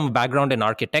coming from a background in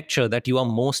architecture, that you are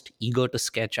most eager to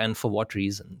sketch, and for what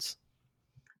reasons?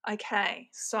 Okay,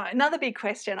 so another big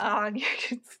question. Oh,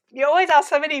 you always ask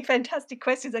so many fantastic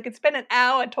questions. I could spend an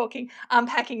hour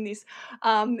unpacking this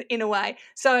in a way.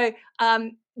 So,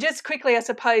 just quickly, I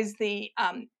suppose the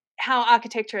how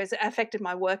architecture has affected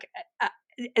my work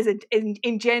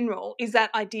in general is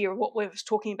that idea of what we were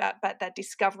talking about that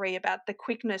discovery, about the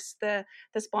quickness, the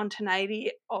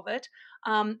spontaneity of it,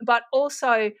 but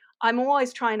also I'm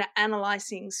always trying to analyze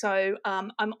things. So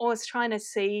I'm always trying to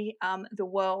see the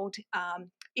world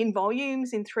in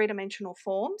volumes, in three-dimensional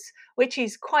forms, which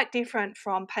is quite different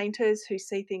from painters who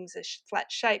see things as flat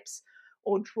shapes,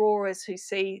 or drawers who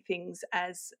see things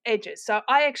as edges. So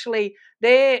I actually,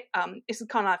 this is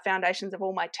kind of like foundations of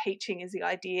all my teaching, is the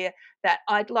idea that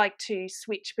I'd like to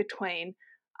switch between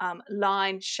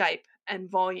line, shape,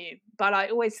 and volume. But I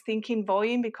always think in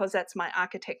volume because that's my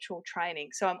architectural training.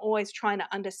 So I'm always trying to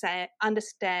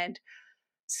understand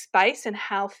space and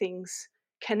how things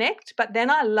connect. But then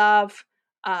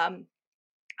um,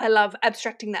 I love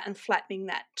abstracting that and flattening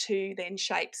that to then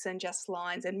shapes and just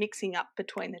lines, and mixing up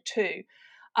between the two.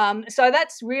 So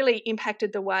that's really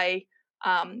impacted the way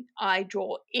I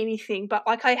draw anything. But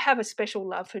like, I have a special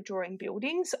love for drawing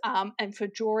buildings, and for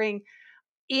drawing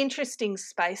interesting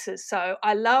spaces. So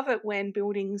I love it when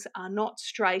buildings are not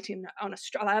straight on a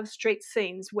street. I have street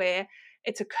scenes where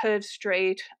it's a curved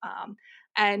street,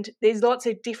 and there's lots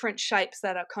of different shapes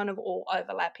that are kind of all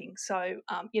overlapping. So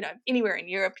anywhere in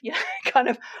Europe, kind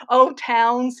of old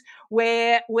towns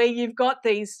where you've got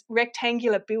these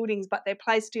rectangular buildings, but they're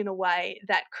placed in a way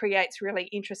that creates really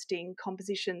interesting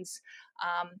compositions,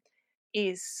 um,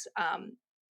 is um,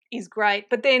 is great.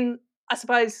 But then I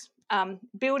suppose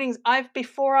buildings.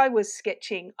 Before I was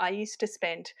sketching, I used to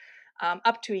spend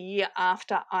up to a year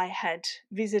after I had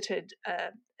visited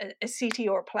a city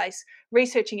or a place,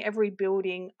 researching every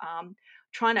building,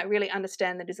 trying to really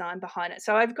understand the design behind it.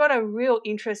 So I've got a real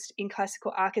interest in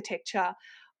classical architecture.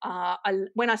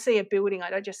 When I see a building, I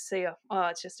don't just see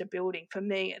it's just a building. For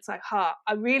me, it's like, I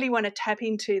really want to tap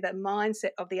into the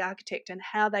mindset of the architect and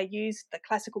how they use the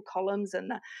classical columns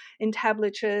and the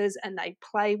entablatures, and they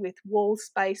play with wall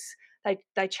space.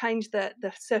 They change the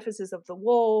surfaces of the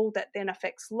wall that then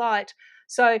affects light.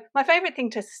 So my favourite thing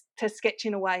to sketch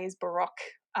in a way is Baroque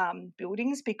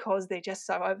buildings, because they're just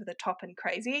so over the top and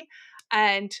crazy.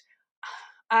 And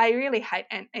I really hate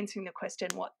answering the question,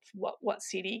 what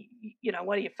city,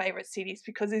 what are your favorite cities?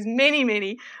 Because there's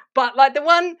many, but like the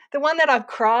one that I've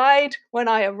cried when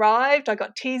I arrived, I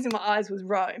got tears in my eyes, was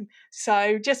Rome.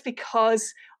 So just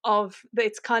because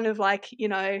it's kind of like,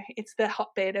 it's the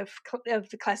hotbed of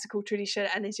the classical tradition,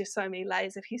 and there's just so many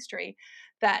layers of history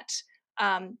that,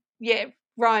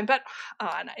 Rome. But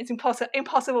no, it's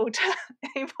impossible to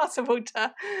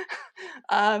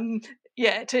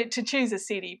to choose a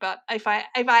city. But if I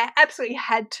absolutely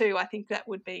had to, I think that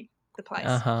would be the place.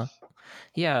 Uh-huh.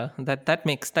 Yeah, that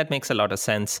makes a lot of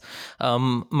sense.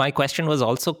 My question was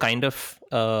also kind of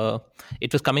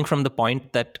it was coming from the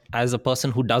point that as a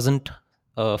person who doesn't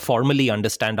formally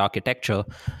understand architecture,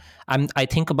 I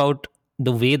think about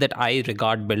the way that I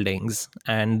regard buildings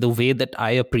and the way that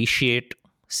I appreciate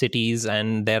cities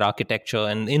and their architecture,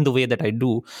 and in the way that I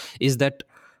do is that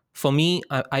for me,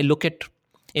 I look at,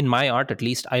 in my art at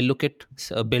least, I look at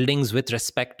buildings with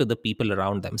respect to the people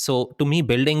around them. So to me,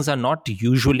 buildings are not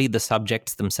usually the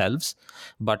subjects themselves,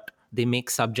 but they make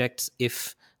subjects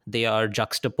if they are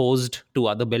juxtaposed to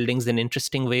other buildings in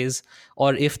interesting ways,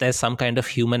 or if there's some kind of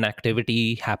human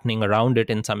activity happening around it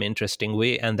in some interesting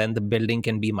way, and then the building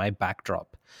can be my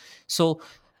backdrop. So,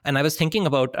 and I was thinking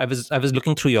about, I was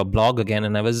looking through your blog again,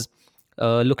 and I was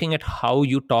looking at how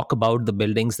you talk about the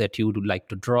buildings that you would like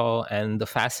to draw and the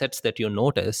facets that you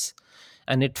notice.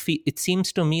 And it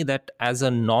seems to me that as a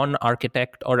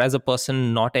non-architect, or as a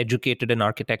person not educated in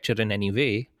architecture in any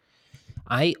way,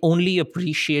 I only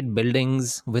appreciate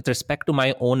buildings with respect to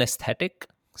my own aesthetic.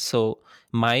 So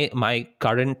my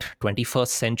current 21st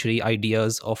century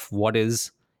ideas of what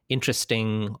is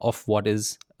interesting, of what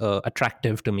is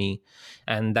attractive to me,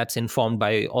 and that's informed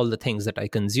by all the things that I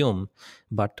consume.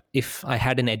 But if I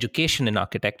had an education in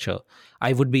architecture,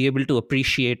 I would be able to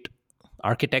appreciate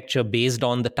architecture based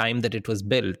on the time that it was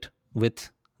built,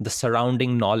 with the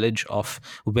surrounding knowledge of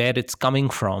where it's coming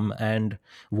from and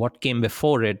what came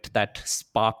before it that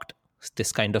sparked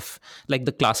this kind of, like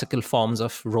the classical forms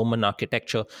of Roman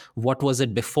architecture. What was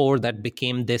it before that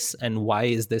became this, and why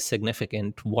is this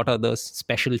significant? What are the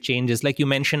special changes? Like you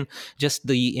mentioned, just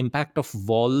the impact of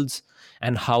walls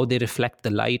and how they reflect the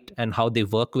light and how they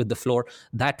work with the floor.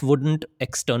 That wouldn't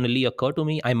externally occur to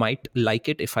me. I might like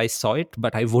it if I saw it,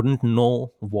 but I wouldn't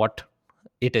know what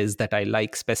it is that I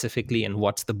like specifically and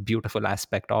what's the beautiful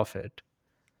aspect of it.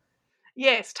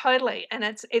 Yes, totally. And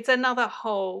it's another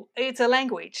whole, it's a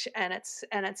language, and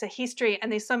it's a history,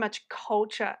 and there's so much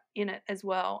culture in it as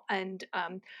well. And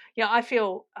I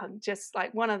feel just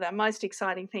like one of the most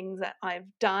exciting things that I've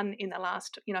done in the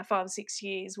last 5 or 6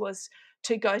 years was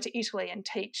to go to Italy and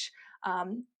teach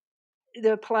um,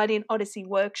 the Palladian Odyssey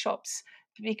workshops,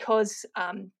 because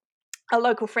a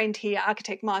local friend here,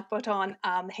 architect Mike Botton,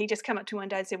 he just came up to me one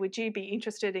day and said, would you be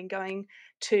interested in going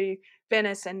to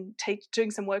Venice and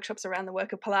doing some workshops around the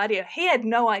work of Palladio? He had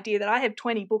no idea that I have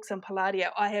 20 books on Palladio.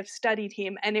 I have studied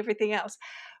him and everything else.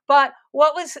 But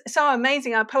what was so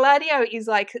amazing, Palladio is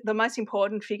like the most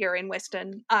important figure in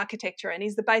Western architecture, and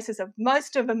he's the basis of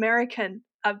most of American,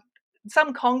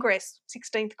 some Congress,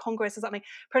 16th Congress or something,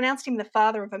 pronounced him the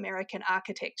father of American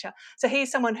architecture. So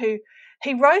he's someone who,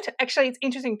 he wrote, actually it's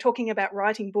interesting talking about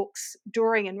writing books,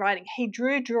 drawing and writing. He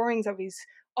drew drawings of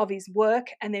his work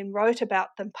and then wrote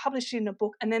about them, published it in a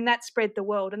book, and then that spread the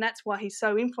world. And that's why he's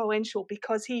so influential,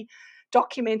 because he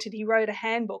wrote a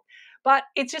handbook. But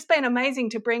it's just been amazing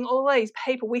to bring all these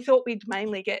people. We thought we'd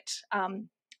mainly get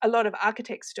a lot of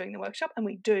architects doing the workshop, and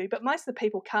we do, but most of the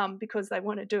people come because they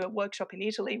want to do a workshop in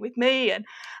Italy with me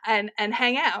and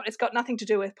hang out. It's got nothing to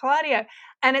do with Palladio.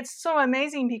 And it's so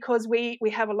amazing because we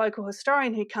have a local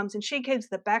historian who comes, and she gives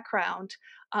the background,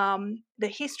 the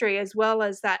history, as well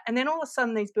as that. And then all of a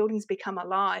sudden these buildings become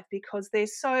alive because they're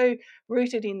so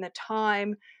rooted in the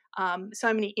time.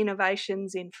 So many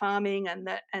innovations in farming, and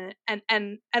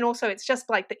also it's just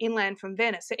like the inland from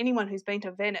Venice. So anyone who's been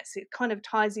to Venice, it kind of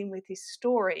ties in with this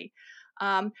story.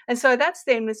 And so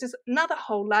there's just another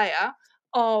whole layer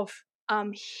of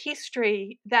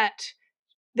history that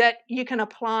that you can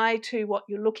apply to what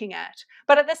you're looking at.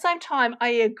 But at the same time, I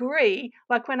agree,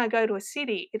 like when I go to a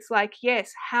city, it's like,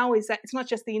 yes, how is that? It's not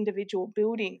just the individual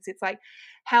buildings. It's like,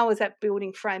 how is that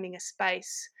building framing a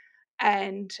space?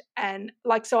 And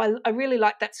like, so I really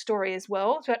like that story as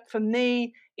well. But for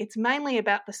me, it's mainly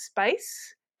about the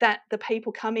space that the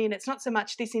people come in. It's not so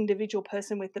much this individual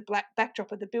person with the black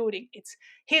backdrop of the building. It's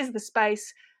here's the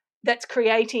space that's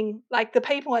creating, like, the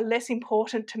people are less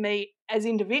important to me as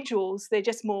individuals. They're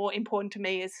just more important to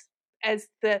me as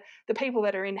the people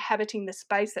that are inhabiting the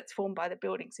space that's formed by the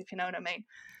buildings, if you know what I mean.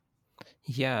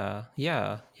 Yeah.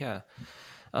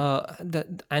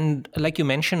 And like you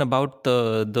mentioned about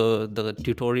the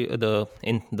tutorial,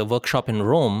 the workshop in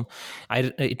Rome,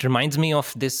 it reminds me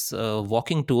of this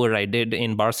walking tour I did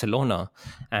in Barcelona,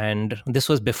 and this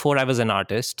was before I was an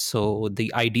artist, so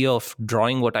the idea of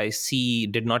drawing what I see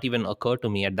did not even occur to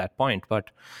me at that point.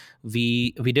 But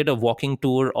we did a walking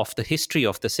tour of the history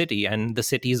of the city, and the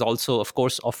city is also, of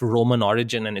course, of Roman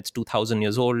origin, and it's 2,000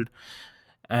 years old.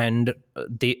 And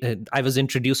I was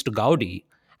introduced to Gaudi,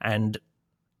 and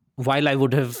while I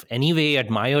would have anyway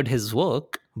admired his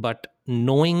work, but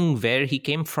knowing where he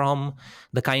came from,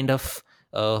 the kind of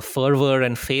fervor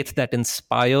and faith that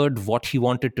inspired what he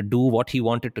wanted to do, what he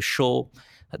wanted to show,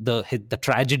 the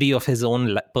tragedy of his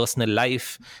own personal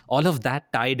life, all of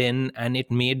that tied in, and it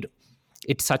made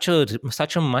it such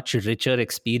a much richer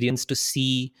experience to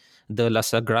see the La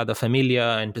Sagrada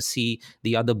Familia and to see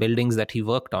the other buildings that he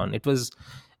worked on. It was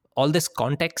all this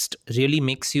context really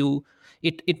makes you,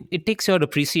 it takes your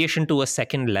appreciation to a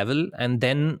second level. And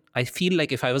then I feel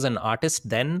like if I was an artist,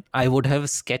 then I would have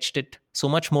sketched it so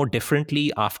much more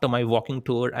differently after my walking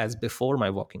tour as before my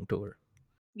walking tour.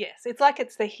 Yes, it's like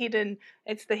it's the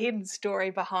hidden story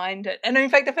behind it. And in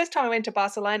fact, the first time I went to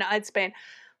Barcelona, I'd spent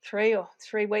 3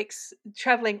 weeks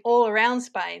traveling all around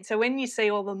Spain. So when you see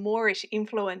all the Moorish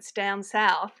influence down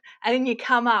south, and then you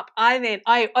come up, I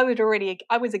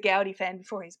was a Gaudi fan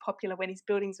before he was popular, when his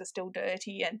buildings were still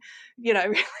dirty and,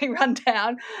 really run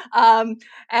down. Um,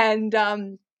 and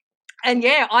and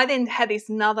yeah, I then had this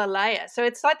another layer. So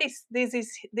it's like this. There's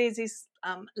this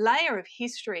layer of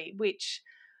history which.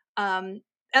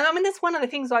 And I mean, that's one of the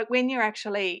things, like when you're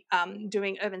actually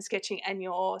doing urban sketching and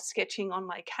you're sketching on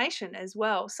location as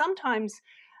well. Sometimes,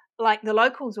 like, the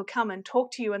locals will come and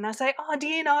talk to you and they'll say, "Oh, do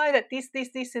you know that this,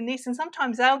 and this?" And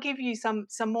sometimes they'll give you some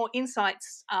more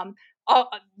insights.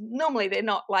 Normally they're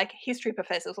not like history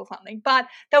professors or something, but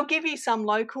they'll give you some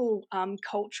local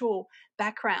cultural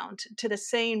background to the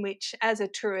scene, which as a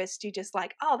tourist you're just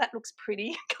like, "Oh, that looks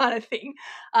pretty," kind of thing,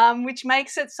 which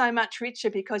makes it so much richer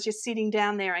because you're sitting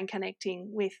down there and connecting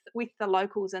with the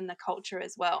locals and the culture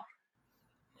as well.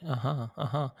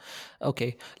 Uh-huh.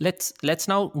 Okay, let's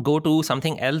now go to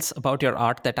something else about your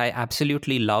art that I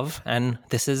absolutely love, and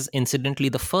this is incidentally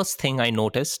the first thing I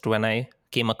noticed when I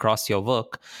came across your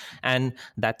work, and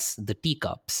that's the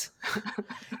teacups.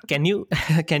 Can you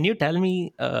can you tell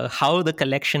me how the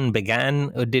collection began?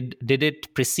 Did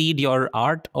it precede your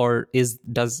art, or is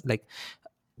does like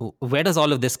where does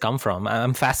all of this come from?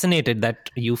 I'm fascinated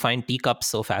that you find teacups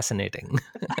so fascinating.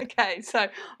 Okay, so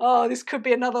this could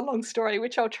be another long story,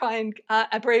 which I'll try and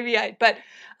abbreviate. But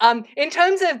in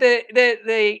terms of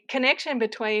the connection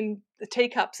between the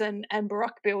teacups and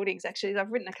Baroque buildings, actually,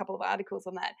 I've written a couple of articles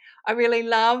on that. I really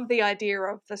love the idea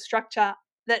of the structure.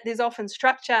 That there's often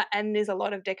structure and there's a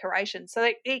lot of decoration,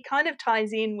 so it kind of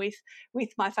ties in with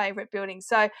my favourite buildings.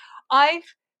 So I've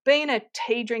been a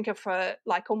tea drinker for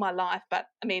like all my life, but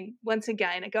I mean, once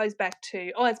again, it goes back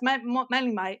to it's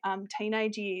mainly my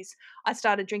teenage years. I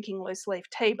started drinking loose leaf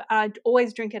tea, but I'd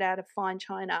always drink it out of fine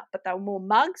china, but they were more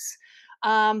mugs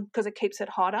because it keeps it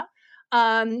hotter.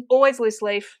 Always loose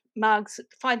leaf mugs,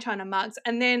 fine china mugs.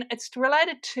 And then it's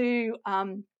related to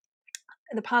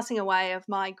the passing away of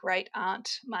my great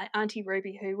aunt, my Auntie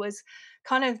Ruby, who was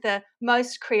kind of the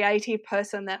most creative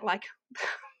person that, like,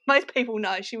 most people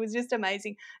know. She was just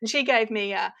amazing. And she gave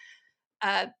me a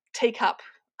teacup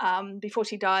before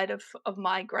she died of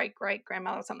my great great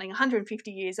grandmother or something,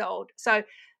 150 years old. So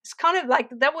it's kind of like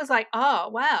that was like, oh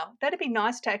wow, that'd be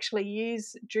nice to actually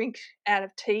drink out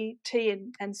of tea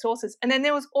and saucers. And then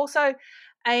there was also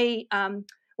a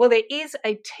there is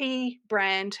a tea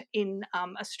brand in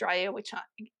Australia, which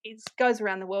it goes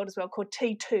around the world as well, called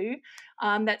T2.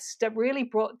 That really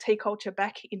brought tea culture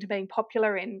back into being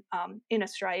popular in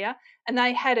Australia. And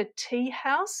they had a tea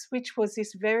house, which was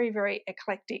this very, very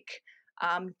eclectic,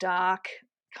 dark,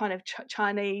 kind of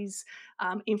Chinese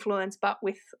influence, but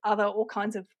with all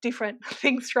kinds of different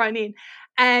things thrown in.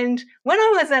 And when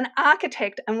I was an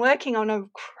architect and working on a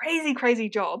crazy, crazy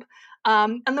job,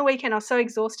 on the weekend I was so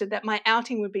exhausted that my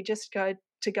outing would be just go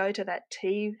to go to that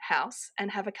tea house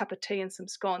and have a cup of tea and some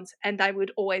scones, and they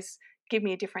would always give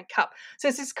me a different cup. So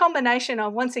it's this combination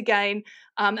of, once again,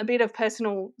 a bit of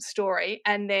personal story,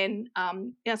 and then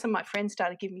some of my friends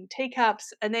started giving me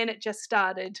teacups, and then it just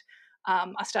started.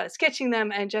 I started sketching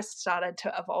them and just started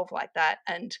to evolve like that.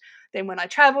 And then when I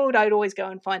traveled, I'd always go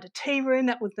and find a tea room.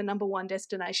 That was the number one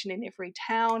destination in every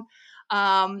town.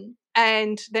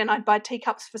 And then I'd buy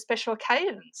teacups for special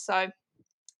occasions. So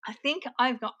I think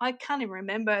I can't even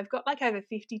remember, I've got like over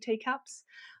 50 teacups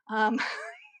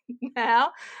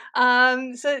now.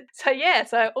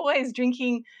 So always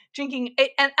drinking and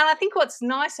I think what's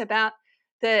nice about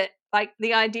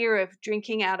the idea of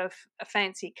drinking out of a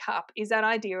fancy cup is that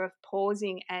idea of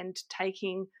pausing and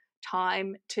taking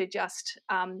time to just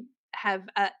have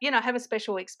a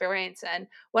special experience. And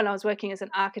when I was working as an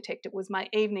architect, it was my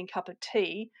evening cup of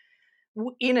tea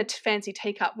in a fancy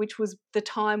teacup, which was the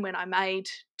time when I made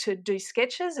to do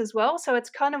sketches as well. So it's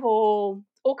kind of all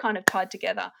kind of tied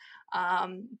together.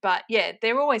 But yeah,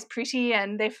 they're always pretty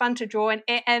and they're fun to draw,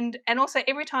 and also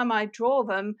every time I draw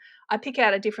them, I pick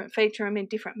out a different feature. I'm in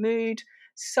different mood,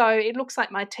 so it looks like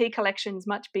my tea collection is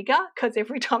much bigger because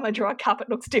every time I draw a cup, it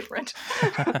looks different.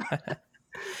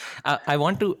 I'm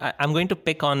going to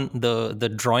pick on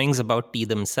the drawings about tea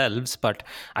themselves, but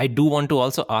I do want to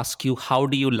also ask you, how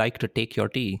do you like to take your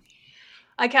tea?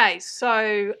 Okay,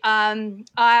 so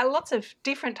lots of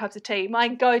different types of tea. My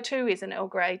go-to is an Earl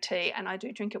Grey tea, and I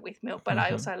do drink it with milk, but I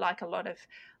also like a lot of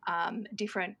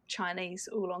different Chinese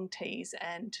oolong teas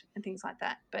and things like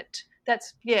that. But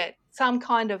that's, some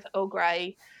kind of Earl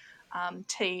Grey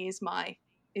tea is my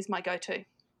go-to.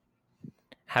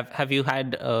 Have you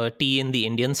had tea in the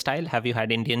Indian style? Have you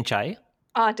had Indian chai?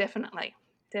 Oh, definitely,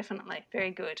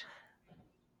 very good.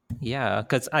 Yeah,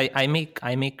 because I make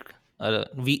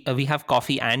we have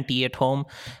coffee and tea at home,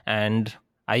 and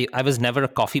I was never a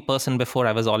coffee person before.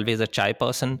 I was always a chai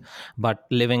person, but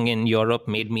living in Europe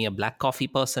made me a black coffee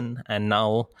person, and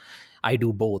now I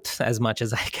do both as much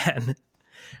as I can.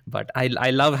 But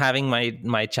I love having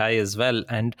my chai as well.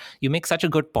 And you make such a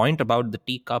good point about the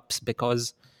teacups,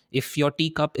 because if your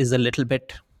teacup is a little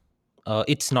bit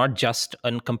it's not just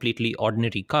a completely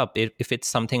ordinary cup. If it's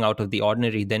something out of the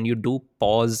ordinary, then you do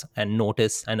pause and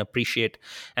notice and appreciate.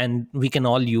 And we can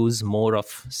all use more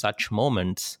of such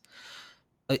moments.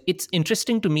 It's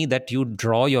interesting to me that you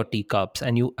draw your teacups,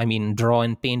 and draw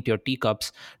and paint your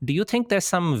teacups. Do you think there's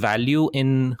some value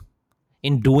in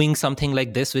doing something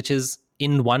like this, which is,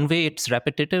 in one way, it's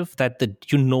repetitive, that the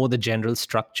general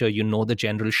structure, the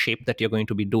general shape that you're going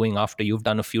to be doing after you've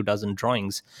done a few dozen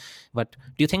drawings? But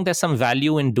do you think there's some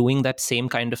value in doing that same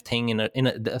kind of thing,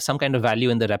 some kind of value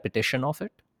in the repetition of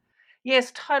it?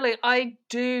 Yes, totally. I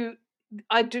do.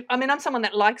 I mean, I'm someone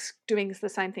that likes doing the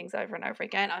same things over and over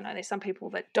again. I know there's some people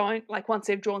that don't. Like, once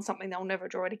they've drawn something, they'll never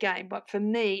draw it again. But for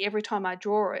me, every time I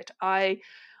draw it, I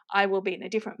will be in a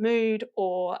different mood,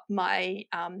 or my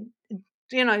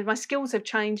my skills have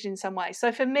changed in some way.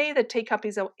 So for me, the teacup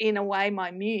is in a way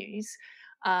my muse,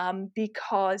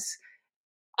 because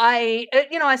I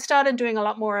started doing a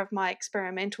lot more of my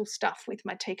experimental stuff with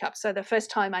my teacup. So the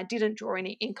first time I didn't draw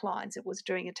any ink lines, it was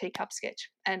doing a teacup sketch,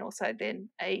 and also then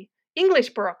a English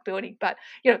Baroque building, but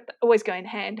always going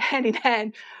hand in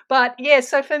hand. But yeah,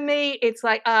 so for me, it's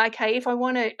like, okay, if I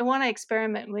want to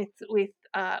experiment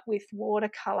with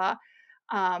watercolor,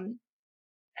 um,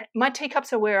 my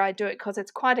teacups are where I do it, because it's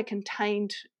quite a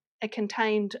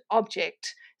contained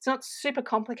object. It's not super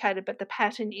complicated, but the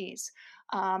pattern is.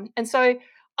 And so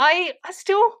I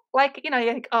still, like, you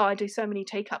think, oh, I do so many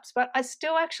teacups, but I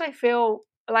still actually feel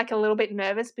like a little bit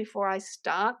nervous before I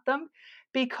start them,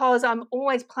 because I'm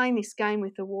always playing this game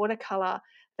with the watercolor,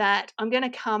 that I'm going to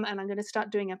come and I'm going to start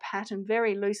doing a pattern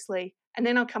very loosely, and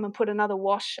then I'll come and put another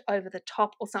wash over the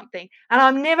top or something, and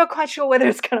I'm never quite sure whether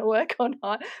it's going to work or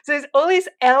not. So there's all this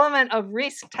element of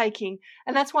risk taking,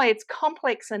 and that's why it's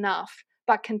complex enough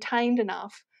but contained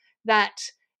enough that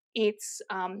it's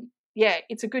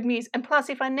it's a good muse. And plus,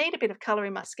 if I need a bit of color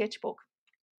in my sketchbook,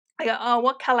 I go, oh,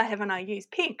 what color haven't I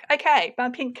used? Pink. Okay, my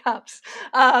pink cups.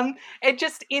 It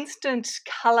just instant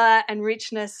color and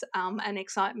richness, and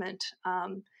excitement.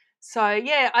 So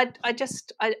yeah,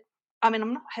 I mean,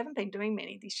 I haven't been doing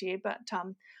many this year, but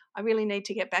I really need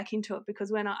to get back into it,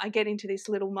 because when I get into this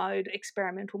little mode,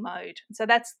 experimental mode, so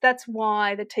that's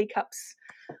why the teacups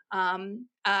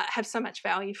have so much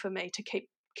value for me, to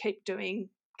keep doing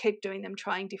them,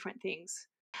 trying different things.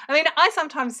 I mean, I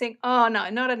sometimes think, oh no,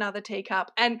 not another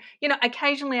teacup. And,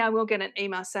 occasionally I will get an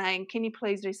email saying, can you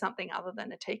please do something other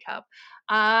than a teacup?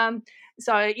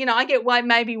 So, I get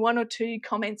maybe one or two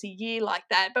comments a year like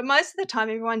that. But most of the time,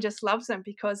 everyone just loves them,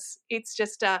 because it's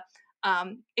just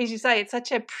as you say, it's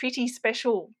such a pretty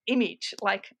special image.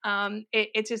 Like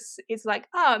it just it's like,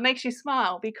 oh, it makes you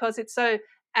smile because it's so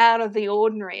out of the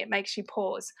ordinary. It makes you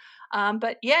pause.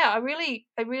 But yeah, I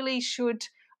really should.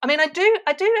 I mean, I do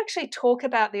actually talk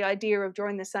about the idea of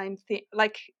drawing the same thing,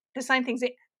 like the same things.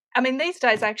 I mean, these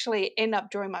days I actually end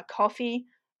up drawing my coffee.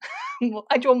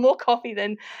 I draw more coffee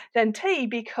than tea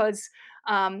because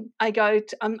I'm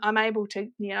able to,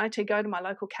 to go to my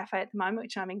local cafe at the moment,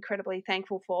 which I'm incredibly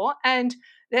thankful for, and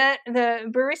the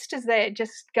baristas there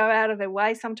just go out of their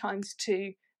way sometimes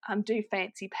to do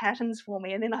fancy patterns for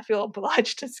me, and then I feel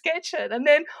obliged to sketch it. And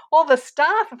then all the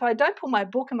staff, if I don't pull my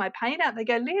book and my paint out, they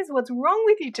go, "Liz, what's wrong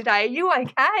with you today? Are you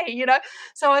okay?"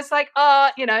 So it's like,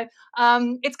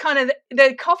 it's kind of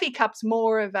the coffee cup's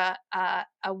more of a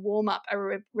warm up.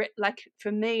 Like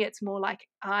for me, it's more like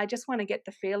I just want to get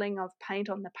the feeling of paint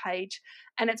on the page,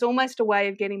 and it's almost a way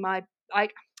of getting my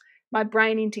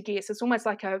brain into gear. So it's almost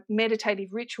like a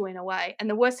meditative ritual in a way. And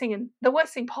the worst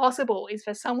thing possible is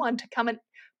for someone to come and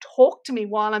talk to me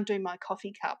while I'm doing my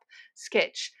coffee cup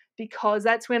sketch, because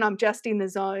that's when I'm just in the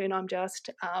zone. I'm just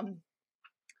I'm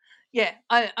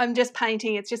just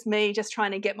painting. It's just me just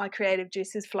trying to get my creative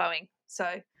juices flowing.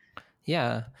 So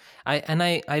Yeah,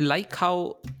 I like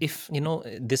how, if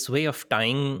this way of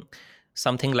tying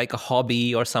something like a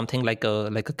hobby or something like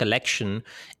a collection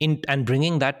in and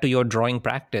bringing that to your drawing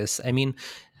practice. I mean,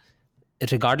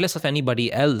 regardless of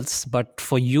anybody else, but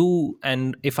for you,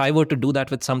 and if I were to do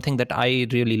that with something that I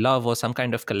really love or some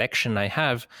kind of collection I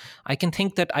have, I can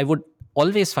think that I would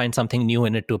always find something new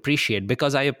in it to appreciate,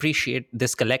 because I appreciate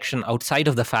this collection outside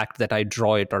of the fact that I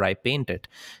draw it or I paint it.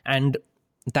 And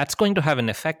that's going to have an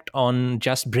effect on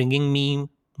just bringing me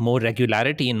more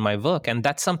regularity in my work, and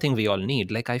that's something we all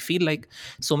need. Like, I feel like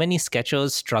so many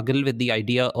sketchers struggle with the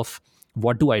idea of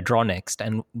what do I draw next,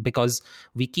 and because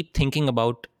we keep thinking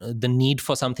about the need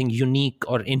for something unique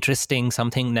or interesting,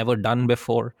 something never done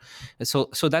before. So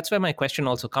that's where my question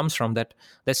also comes from, that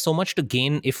there's so much to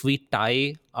gain if we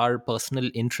tie our personal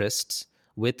interests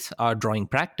with our drawing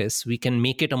practice. We can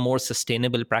make it a more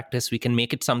sustainable practice. We can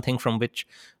make it something from which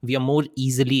we are more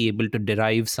easily able to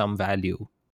derive some value.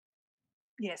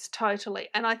 yes, totally.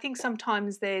 And I think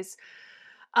sometimes there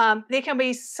can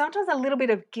be sometimes a little bit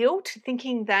of guilt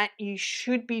thinking that you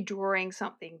should be drawing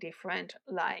something different,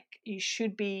 like you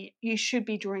should be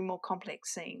drawing more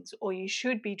complex scenes, or you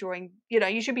should be drawing,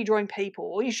 you should be drawing people,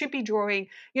 or you should be drawing,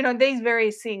 these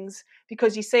various things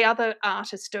because you see other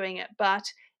artists doing it. But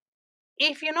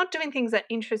if you're not doing things that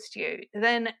interest you,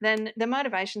 then the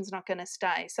motivation's not going to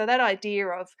stay. So that idea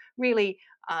of really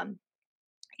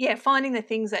finding the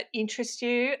things that interest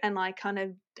you and like kind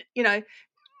of, you know,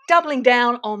 doubling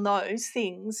down on those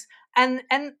things, and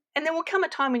there will come a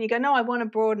time when you go, no, I want to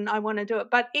broaden, I want to do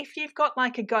it. But if you've got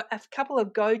like a couple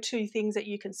of go-to things that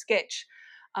you can sketch,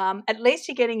 at least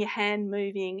you're getting your hand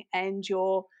moving and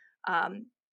um,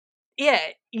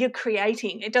 you're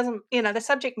creating. It doesn't, the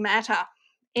subject matter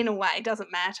in a way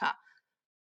doesn't matter.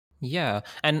 Yeah,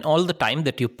 and all the time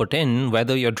that you put in,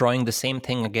 whether you're drawing the same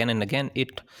thing again and again,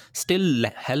 it still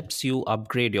helps you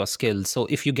upgrade your skills. So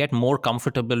if you get more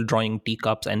comfortable drawing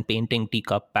teacups and painting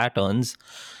teacup patterns,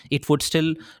 it would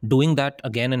still, doing that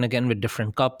again and again with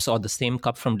different cups or the same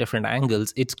cup from different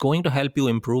angles, it's going to help you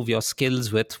improve your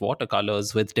skills with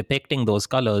watercolors, with depicting those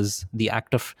colors. The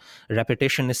act of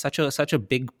repetition is such a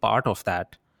big part of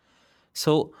that.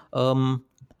 So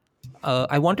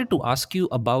I wanted to ask you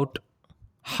about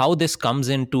how this comes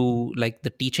into like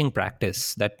the teaching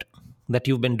practice that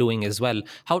you've been doing as well.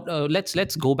 How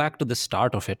let's go back to the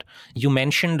start of it. You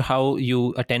mentioned how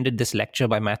you attended this lecture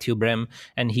by Matthew Brem,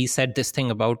 and he said this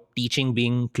thing about teaching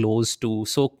being close to,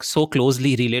 so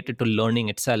closely related to learning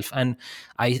itself. And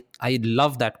I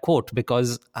love that quote,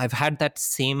 because I've had that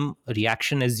same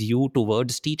reaction as you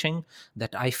towards teaching,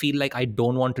 that I feel like I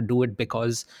don't want to do it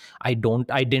because I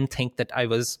didn't think that I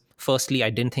was, firstly,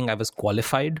 I didn't think I was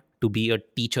qualified to be a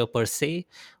teacher per se,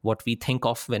 what we think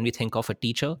of when we think of a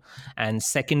teacher. And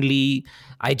secondly,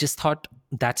 I just thought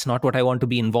that's not what I want to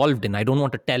be involved in. I don't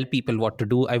want to tell people what to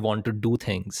do. I want to do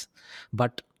things.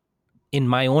 But in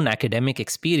my own academic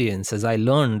experiences, I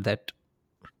learned that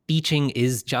teaching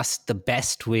is just the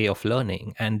best way of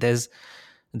learning. And there's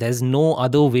no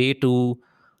other way to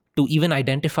even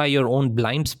identify your own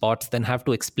blind spots than have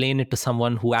to explain it to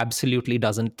someone who absolutely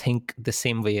doesn't think the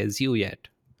same way as you yet.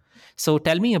 So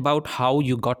tell me about how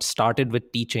you got started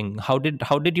with teaching. How did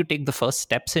you take the first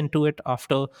steps into it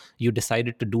after you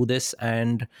decided to do this,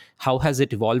 and how has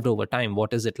it evolved over time?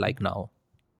 What is it like now?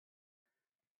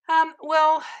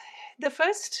 Well, the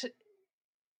first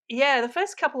the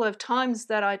first couple of times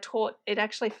that I taught, it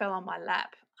actually fell on my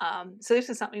lap. So this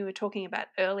is something we were talking about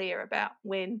earlier about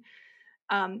when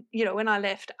when I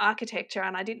left architecture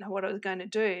and I didn't know what I was going to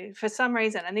do for some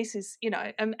reason, and this is,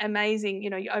 amazing.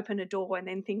 You open a door and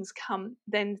then things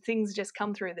just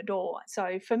come through the door.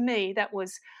 So for me,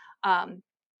 um,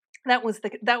 that was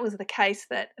the case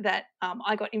that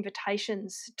I got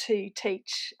invitations to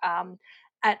teach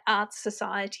at arts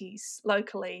societies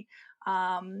locally.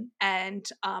 And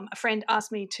a friend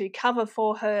asked me to cover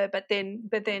for her, but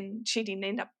then she didn't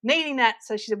end up needing that,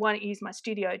 so she said, "Why don't you use my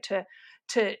studio to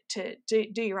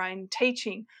do your own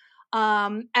teaching?"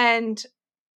 And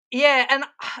yeah, and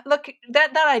look,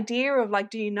 that idea of like,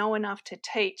 do you know enough to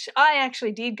teach? I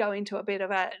actually did go into a bit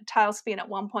of a tailspin at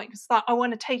one point because I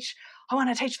want to teach. I want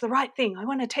to teach the right thing. I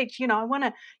want to teach. I want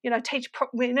to teach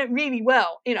really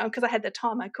well. Because I had the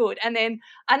time I could. And then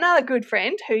another good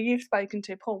friend who you've spoken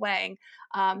to, Paul Wang,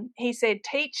 he said,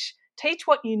 teach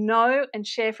what you know and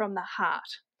share from the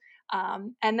heart.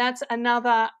 And that's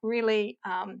another really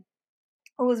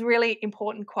it was really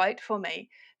important quote for me,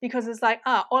 because it's like,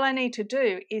 all I need to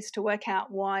do is to work out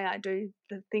why I do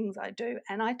the things I do,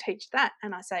 and I teach that,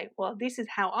 and I say, well, this is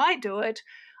how I do it.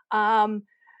 um,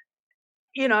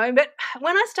 but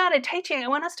when I started teaching,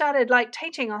 I just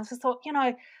thought,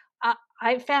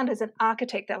 I found as an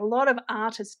architect that a lot of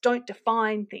artists don't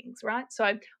define things, right? So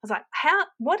I was like,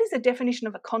 what is the definition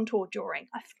of a contour drawing?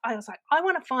 I was like, I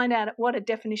want to find out what a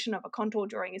definition of a contour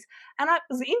drawing is. And it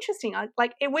was interesting.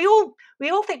 We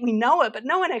all think we know it, but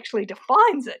no one actually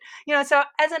defines it. So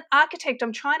as an architect,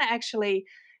 I'm trying to actually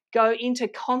go into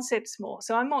concepts more.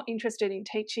 So I'm more interested in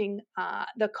teaching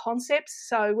the concepts.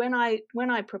 So when I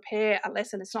prepare a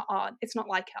lesson, it's not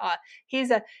like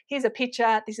here's a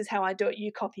picture, this is how I do it,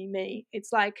 you copy me.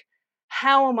 It's like,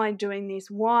 how am I doing this?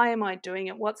 Why am I doing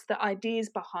it? What's the ideas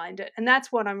behind it? And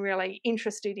that's what I'm really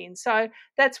interested in. So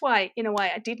that's why, in a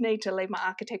way, I did need to leave my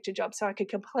architecture job so I could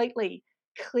completely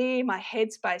clear my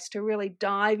headspace to really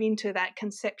dive into that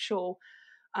conceptual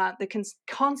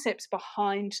concepts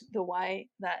behind the way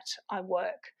that I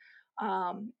work.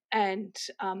 And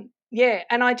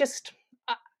I just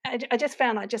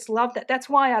found I just love that. That's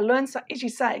why I learned so, as you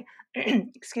say,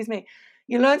 excuse me,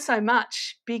 you learn so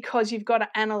much because you've got to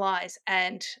analyze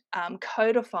and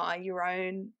codify your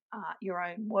own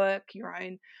work, your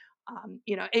own.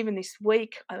 Even this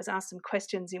week, I was asked some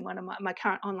questions in one of my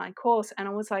current online course, and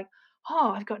I was like,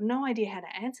 oh, I've got no idea how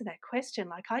to answer that question.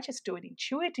 Like, I just do it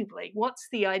intuitively. What's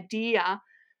the idea?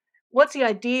 What's the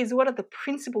ideas? What are the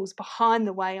principles behind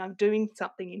the way I'm doing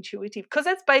something intuitive? Because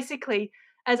that's basically,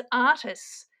 as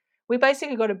artists, we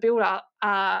basically got to build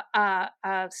our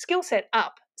skill set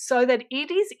up so that it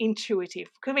is intuitive,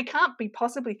 because we can't be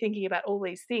possibly thinking about all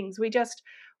these things. We just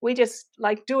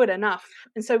like do it enough.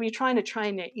 And so we're trying to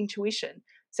train their intuition.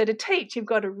 So to teach, you've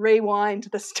got to rewind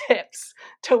the steps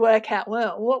to work out,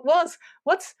 well, what was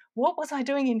I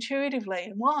doing intuitively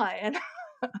and why? And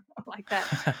like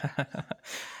that.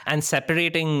 And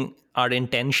separating our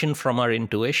intention from our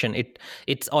intuition,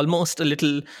 it's almost a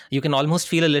little, you can almost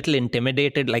feel a little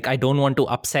intimidated, like, I don't want to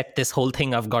upset this whole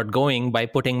thing I've got going by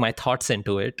putting my thoughts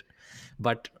into it.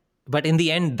 But in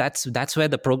the end, that's where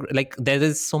the like, there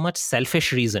is so much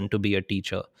selfish reason to be a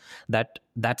teacher,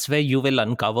 that's where you will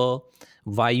uncover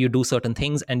why you do certain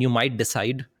things, and you might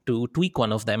decide to tweak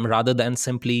one of them rather than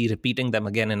simply repeating them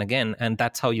again and again. And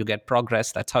that's how you get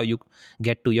progress. That's how you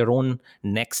get to your own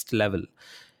next level.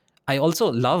 I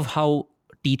also love how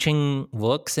teaching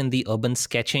works in the urban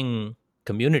sketching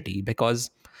community, because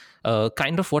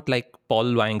kind of what, like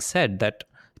Paul Wang said, that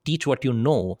teach what you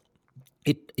know.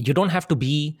 You don't have to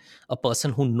be a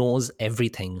person who knows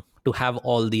everything to have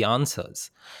all the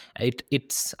answers.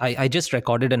 I just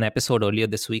recorded an episode earlier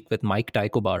this week with Mike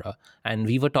Taikubara, and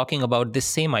we were talking about this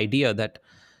same idea that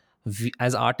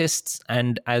as artists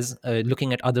and as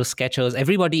looking at other sketchers,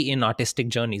 everybody in artistic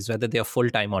journeys, whether they are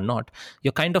full-time or not,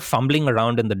 you're kind of fumbling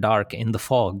around in the dark, in the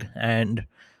fog. And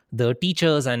the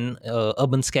teachers and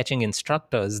urban sketching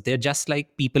instructors, they're just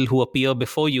like people who appear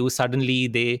before you.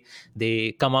 Suddenly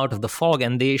they come out of the fog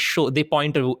and they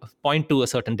point to a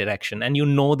certain direction, and you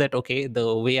know that, okay,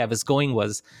 the way I was going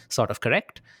was sort of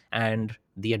correct, and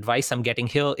the advice I'm getting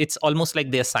here, it's almost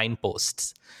like they're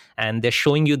signposts, and they're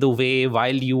showing you the way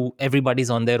while everybody's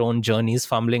on their own journeys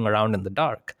fumbling around in the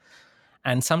dark.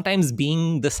 And sometimes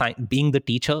being the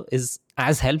teacher is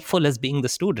as helpful as being the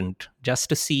student, just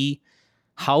to see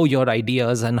how your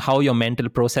ideas and how your mental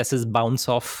processes bounce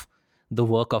off the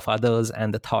work of others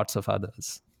and the thoughts of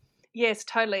others. Yes,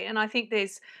 totally. And I think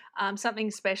there's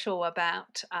something special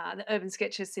about the Urban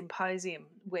Sketches Symposium,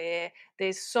 where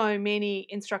there's so many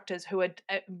instructors who are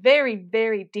very,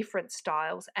 very different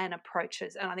styles and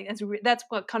approaches. And I think that's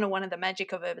what kind of one of the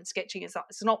magic of urban sketching is.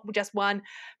 It's not just one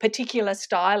particular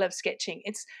style of sketching.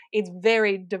 It's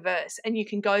very diverse, and you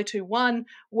can go to one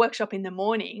workshop in the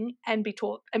morning and be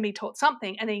taught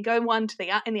something, and then you go one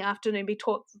to in the afternoon, be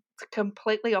taught a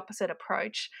completely opposite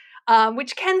approach,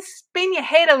 which can spin your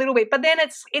head a little bit, but then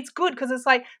it's good because it's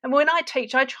like, and when I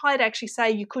teach, I try to actually say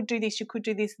you could do this,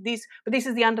 but this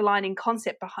is the underlying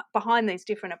concept behind these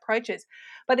different approaches.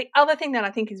 But the other thing that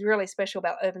I think is really special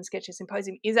about Urban Sketches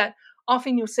Symposium is that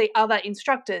often you'll see other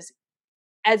instructors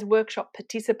as workshop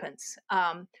participants,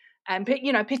 and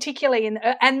particularly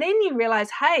and then you realize,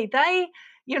 hey,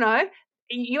 you know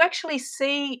you actually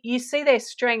see their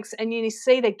strengths, and you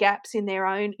see the gaps in their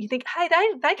own. You think, hey,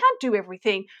 they can't do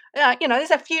everything.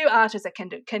 There's a few artists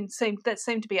that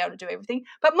seem to be able to do everything,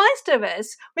 but most of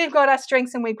us, we've got our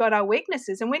strengths and we've got our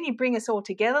weaknesses, and when you bring us all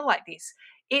together like this,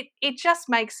 it just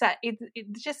makes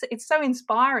it's so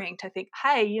inspiring to think,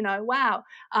 hey, wow,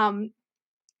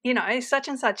 such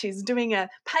and such is doing a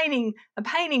painting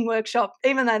workshop,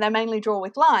 even though they mainly draw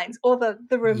with lines, or the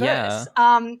reverse.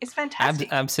 Yeah. It's fantastic.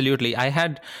 Absolutely. I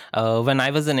had, when I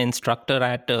was an instructor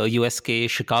at USK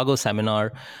Chicago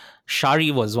seminar, Shari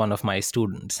was one of my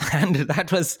students. And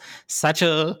that was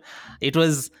it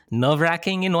was nerve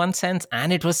wracking in one sense.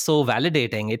 And it was so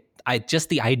validating. Just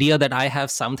the idea that I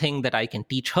have something that I can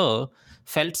teach her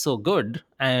felt so good.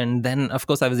 And then, of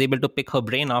course, I was able to pick her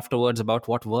brain afterwards about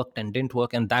what worked and didn't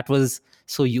work. And that was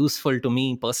so useful to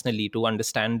me personally to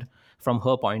understand from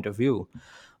her point of view.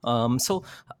 So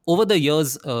over the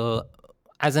years,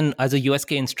 as a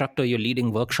USK instructor, you're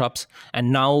leading workshops,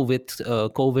 and now with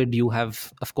COVID, you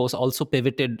have, of course, also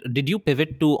pivoted. Did you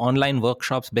pivot to online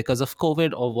workshops because of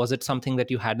COVID, or was it something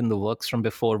that you had in the works from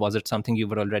before? Was it something you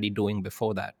were already doing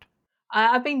before that?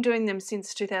 I've been doing them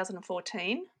since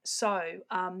 2014, so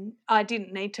I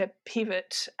didn't need to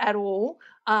pivot at all.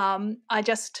 I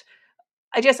just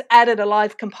added a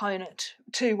live component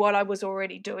to what I was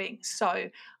already doing. So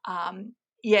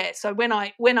yeah, so when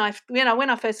I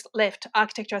first left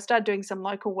architecture, I started doing some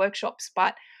local workshops,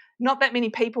 but not that many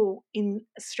people in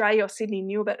Australia or Sydney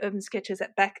knew about Urban Sketches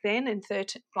at back then in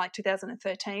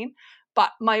 2013.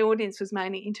 But my audience was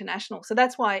mainly international, so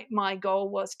that's why my goal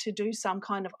was to do some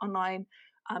kind of online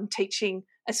teaching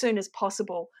as soon as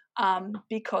possible,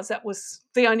 because that was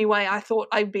the only way I thought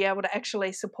I'd be able to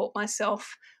actually support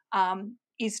myself,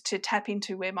 is to tap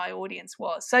into where my audience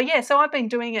was. So yeah, so I've been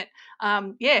doing it,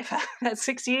 for about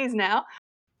 6 years now.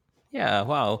 Yeah,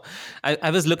 wow. I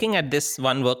was looking at this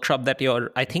one workshop that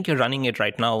I think you're running it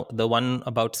right now, the one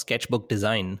about sketchbook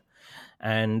design.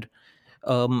 And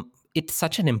it's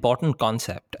such an important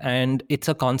concept. And it's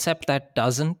a concept that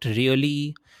doesn't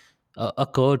really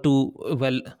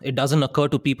it doesn't occur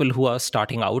to people who are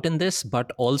starting out in this,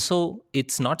 but also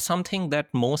it's not something that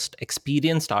most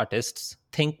experienced artists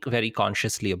think very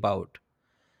consciously about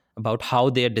how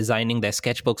they're designing their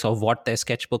sketchbooks or what their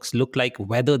sketchbooks look like,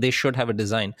 whether they should have a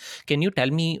design. Can you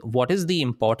tell me what is the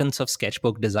importance of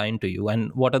sketchbook design to you,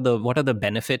 and what are the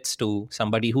benefits to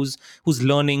somebody who's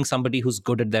learning, somebody who's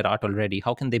good at their art already?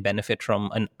 How can they benefit from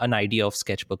an idea of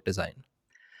sketchbook design?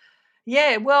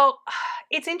 Yeah, well,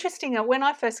 it's interesting that when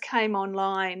I first came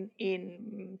online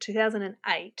in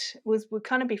 2008, was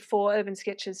kind of before Urban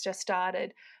Sketches just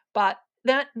started, but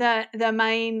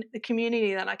the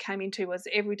community that I came into was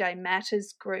Everyday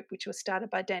Matters group, which was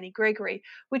started by Danny Gregory,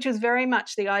 which was very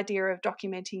much the idea of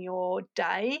documenting your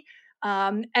day.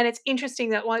 And it's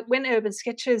interesting that, like, when Urban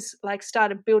Sketches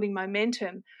started building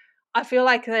momentum, I feel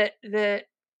like the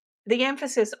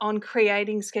emphasis on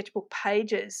creating sketchbook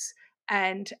pages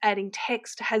and adding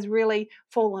text has really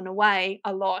fallen away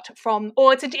a lot from,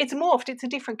 or it's morphed. It's a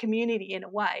different community in a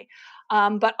way,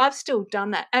 but I've still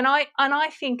done that, and I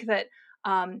think that,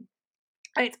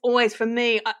 it's always, for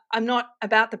me, I'm not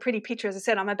about the pretty picture, as I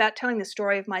said. I'm about telling the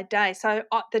story of my day. So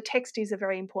the text is a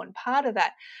very important part of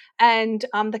that. And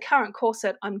the current course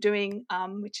that I'm doing,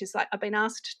 which is I've been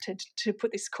asked to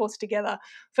put this course together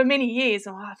for many years.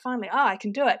 And finally, I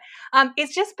can do it.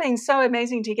 It's just been so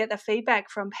amazing to get the feedback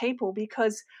from people,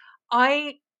 because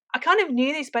I kind of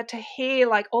knew this, but to hear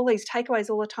all these takeaways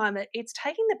all the time, that it's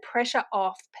taking the pressure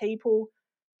off people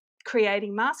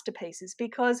creating masterpieces,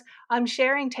 because I'm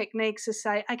sharing techniques to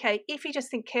say, okay, if you just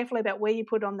think carefully about where you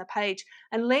put on the page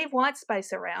and leave white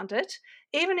space around it,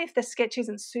 even if the sketch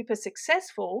isn't super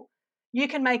successful, you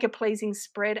can make a pleasing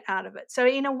spread out of it. So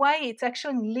in a way, it's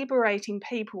actually liberating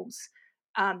people's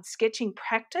sketching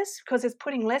practice, because it's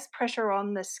putting less pressure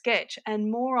on the sketch and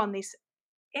more on this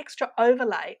extra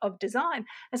overlay of design.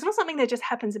 It's not something that just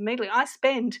happens immediately. I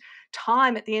spend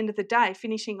time at the end of the day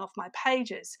finishing off my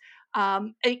pages.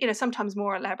 Sometimes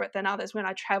more elaborate than others. When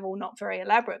I travel, not very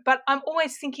elaborate, but I'm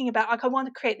always thinking about, like, I want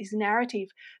to create this narrative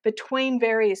between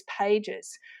various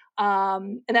pages.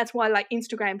 And that's why, like,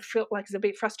 Instagram felt like it's a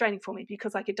bit frustrating for me,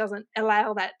 because like it doesn't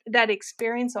allow that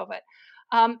experience of it.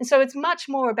 So it's much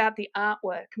more about the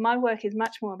artwork. My work is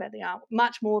much more about the art,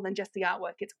 much more than just the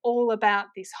artwork. It's all about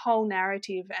this whole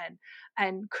narrative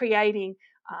and creating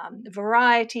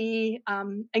variety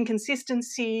and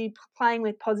consistency, playing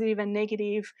with positive and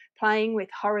negative, playing with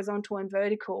horizontal and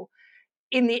vertical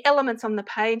in the elements on the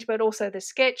page, but also the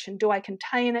sketch. And do I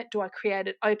contain it? Do I create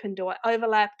it open? Do I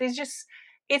overlap? It's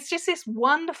just this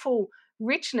wonderful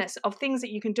richness of things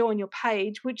that you can do on your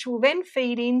page, which will then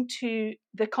feed into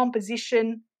the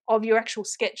composition of your actual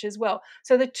sketch as well.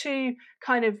 So the two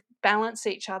kind of balance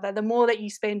each other. The more that you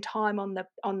spend time on the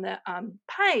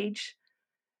page,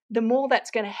 the more that's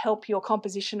going to help your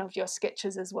composition of your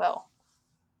sketches as well.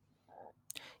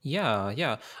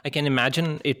 Yeah. I can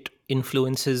imagine it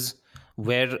influences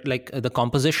where, like, the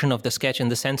composition of the sketch, in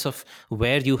the sense of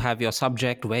where you have your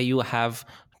subject, where you have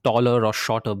taller or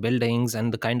shorter buildings,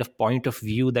 and the kind of point of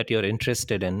view that you're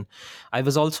interested in. I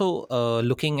was also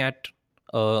looking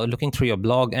through your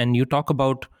blog, and you talk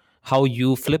about how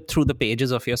you flip through the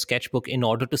pages of your sketchbook in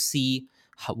order to see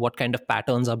what kind of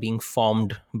patterns are being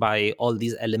formed by all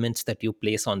these elements that you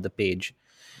place on the page.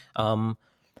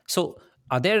 So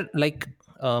are there, like,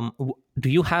 do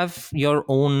you have your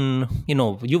own,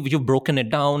 you've broken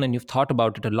it down and you've thought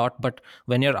about it a lot, but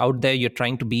when you're out there, you're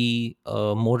trying to be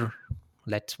more,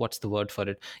 what's the word for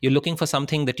it, you're looking for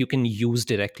something that you can use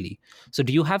directly. So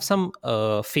do you have some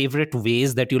favorite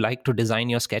ways that you like to design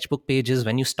your sketchbook pages?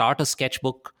 When you start a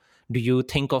sketchbook, do you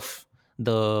think of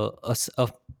a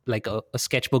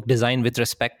sketchbook design with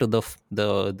respect to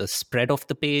the spread of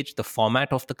the page, the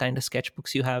format of the kind of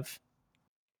sketchbooks you have?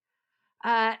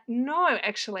 No,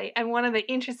 actually. And one of the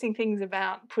interesting things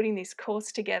about putting this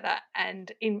course together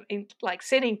and in like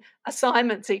setting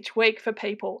assignments each week for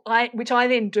people, which I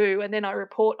then do, and then I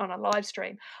report on a live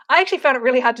stream. I actually found it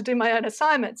really hard to do my own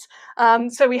assignments.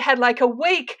 So we had like a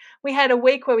week. We had a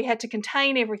week where we had to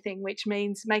contain everything, which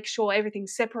means make sure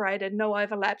everything's separated, no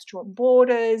overlaps, drawn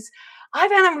borders. I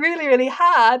found them really, really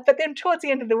hard. But then towards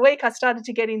the end of the week, I started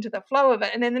to get into the flow of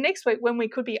it. And then the next week, when we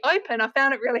could be open, I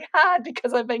found it really hard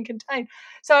because I've been contained.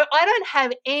 So I don't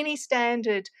have any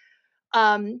standard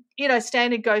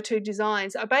standard go-to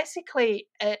designs. I basically,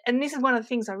 and this is one of the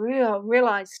things I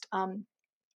realized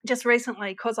just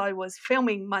recently, because I was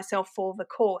filming myself for the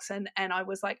course, and I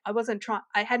was like,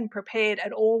 I hadn't prepared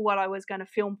at all what I was going to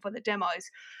film for the demos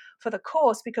for the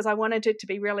course, because I wanted it to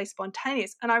be really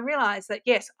spontaneous. And I realized that,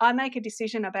 yes, I make a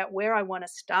decision about where I want to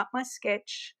start my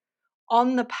sketch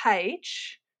on the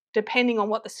page, depending on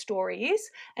what the story is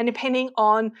and depending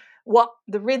on what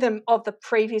the rhythm of the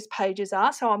previous pages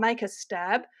are. So I'll make a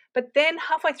stab, but then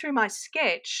halfway through my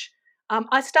sketch,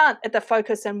 I start at the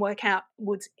focus and work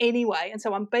outwards anyway. And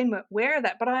so I'm being aware of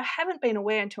that, but I haven't been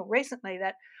aware until recently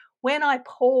that when I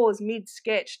pause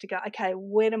mid-sketch to go, okay,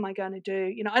 what am I going to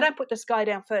do? I don't put the sky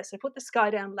down first. I put the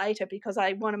sky down later because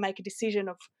I want to make a decision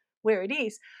of where it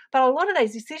is. But a lot of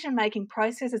those decision-making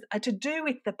processes are to do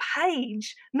with the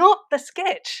page, not the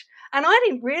sketch. And I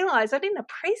didn't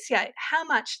appreciate how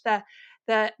much the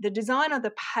design of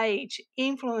the page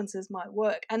influences my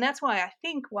work. And that's why I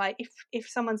think if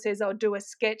someone says, oh, do a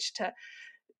sketch to,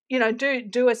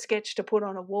 do a sketch to put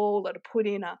on a wall or to put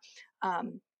in a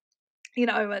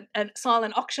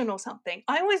silent auction or something,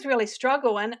 I always really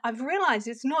struggle. And I've realized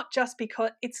it's not just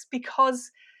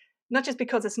because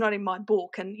it's not in my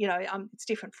book and, it's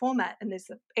different format and there's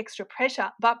the extra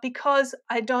pressure, but because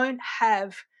I don't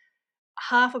have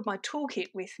half of my toolkit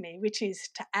with me, which is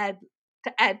to add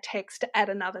text, to add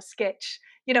another sketch.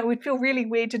 It would feel really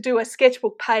weird to do a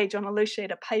sketchbook page on a loose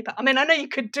sheet of paper. I mean, I know you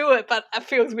could do it, but it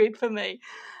feels weird for me.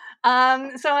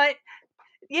 So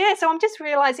I'm just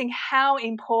realizing how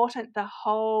important the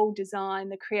whole design,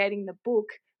 the creating the book,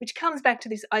 which comes back to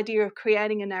this idea of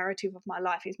creating a narrative of my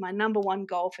life, is my number one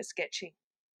goal for sketching.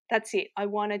 That's it. I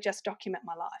want to just document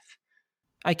my life.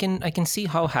 I can see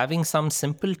how having some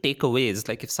simple takeaways,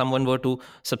 like if someone were to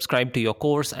subscribe to your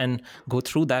course and go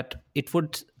through that, it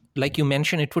would, like you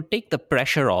mentioned, it would take the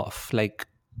pressure off. Like,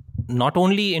 not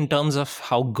only in terms of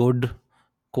how good,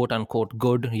 quote unquote,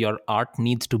 good your art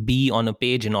needs to be on a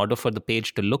page in order for the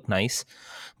page to look nice,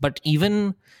 but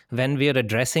even when we are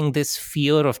addressing this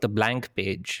fear of the blank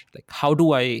page, like how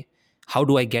do I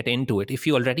get into it? If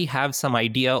you already have some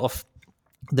idea of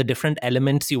the different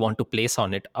elements you want to place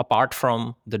on it apart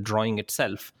from the drawing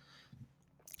itself,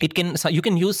 you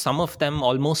can use some of them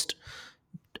almost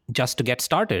just to get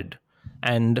started.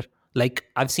 And like,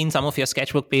 I've seen some of your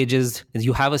sketchbook pages,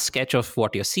 you have a sketch of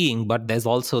what you're seeing, but there's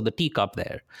also the teacup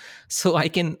there. So I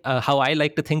can how I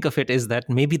like to think of it is that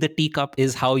maybe the teacup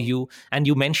is how you, and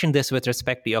you mentioned this with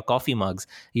respect to your coffee mugs,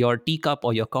 your teacup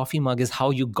or your coffee mug is how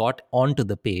you got onto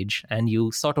the page, and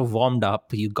you sort of warmed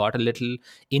up, you got a little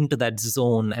into that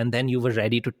zone, and then you were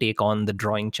ready to take on the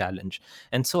drawing challenge.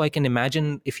 And so I can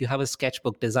imagine if you have a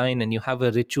sketchbook design and you have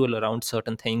a ritual around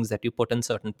certain things that you put in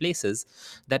certain places,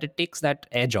 that it takes that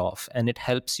edge off and it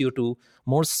helps you to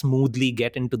more smoothly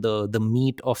get into the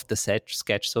meat of the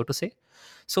sketch, so to say.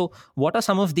 So what are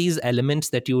some of these elements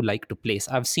that you like to place?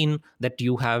 I've seen that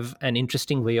you have an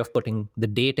interesting way of putting the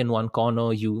date in one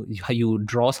corner. You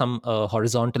draw some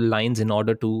horizontal lines in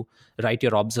order to write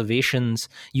your observations.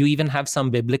 You even have some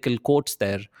biblical quotes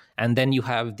there, and then you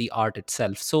have the art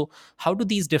itself. So how do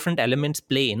these different elements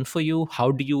play in for you?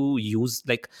 How do you use,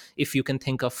 like, if you can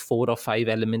think of 4 or 5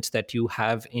 elements that you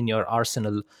have in your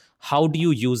arsenal, how do you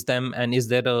use them, and is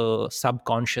there a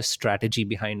subconscious strategy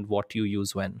behind what you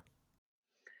use when?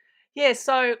 Yeah,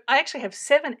 so I actually have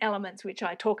 7 elements which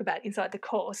I talk about inside the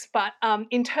course. But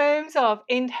in terms of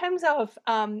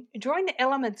drawing the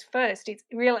elements first,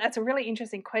 that's a really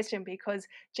interesting question, because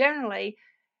generally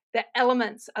the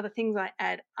elements are the things I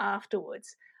add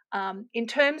afterwards. In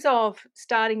terms of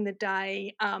starting the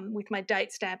day with my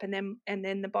date stamp and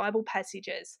then the Bible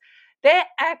passages, they're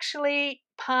actually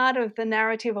part of the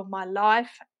narrative of my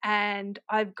life, and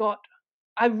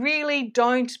I really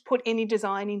don't put any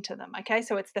design into them. Okay,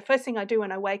 so it's the first thing I do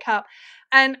when I wake up,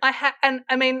 and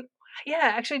I mean,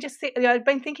 yeah, actually, I've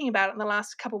been thinking about it in the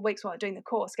last couple of weeks while doing the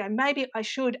course. Going, maybe I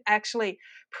should actually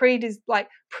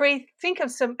think of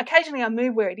some. Occasionally, I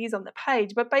move where it is on the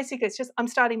page, but basically, it's just I'm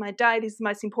starting my day. This is the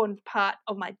most important part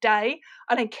of my day.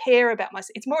 I don't care about my.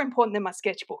 It's more important than my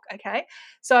sketchbook. Okay,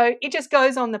 so it just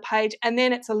goes on the page, and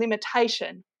then it's a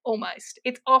limitation. Almost,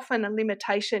 it's often a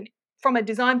limitation from a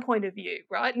design point of view,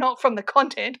 right? Not from the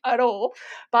content at all,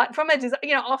 but from a design.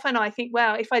 Often I think,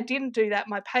 wow, if I didn't do that,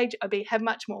 my page have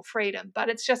much more freedom. But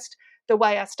it's just the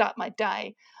way I start my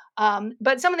day.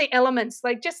 But some of the elements,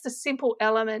 like just the simple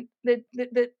element, the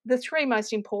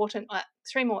most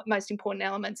important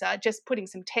elements are just putting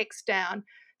some text down,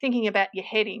 thinking about your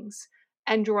headings,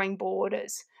 and drawing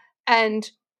borders. And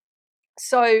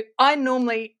so I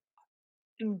normally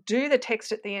do the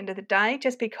text at the end of the day,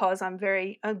 just because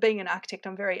being an architect,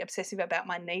 I'm very obsessive about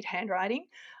my neat handwriting.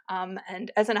 And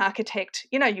as an architect,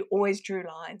 you always drew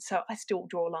lines. So I still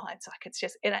draw lines. Like, it's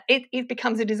just, it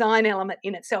becomes a design element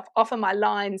in itself. Often my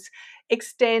lines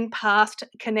extend past,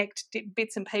 connect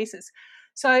bits and pieces.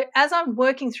 So as I'm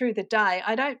working through the day,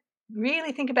 I don't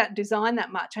really think about design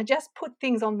that much. I just put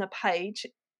things on the page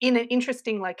in an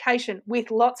interesting location with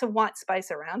lots of white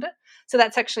space around it. So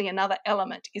that's actually another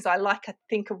element, is I like to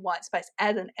think of white space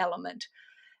as an element.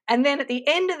 And then at the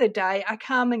end of the day, I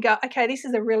come and go, okay, this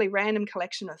is a really random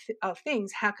collection of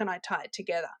things. How can I tie it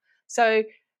together? So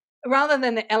rather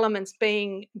than the elements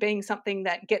being something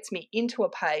that gets me into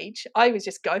a page, I always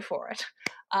just go for it.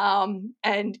 And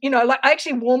like, I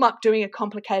actually warm up doing a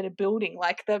complicated building.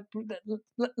 Like the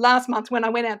last month when I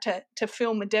went out to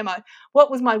film a demo, what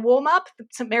was my warm up?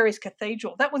 St Mary's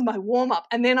Cathedral. That was my warm up,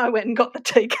 and then I went and got the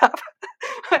teacup.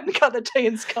 Went and got the tea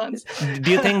and scones.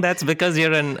 Do you think that's because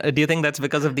do you think that's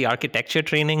because of the architecture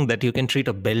training, that you can treat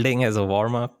a building as a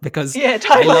warm up? Because yeah,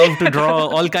 totally. I love to draw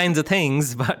all kinds of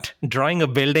things, but drawing a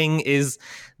building is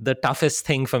the toughest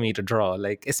thing for me to draw.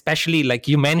 Like, especially, like,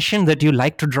 you mentioned that you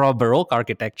like to draw Baroque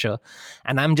architecture,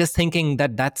 and I'm just thinking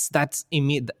that's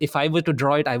if I were to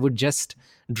draw it, I would just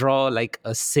draw like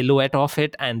a silhouette of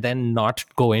it and then not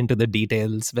go into the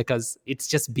details, because it's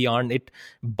just beyond, it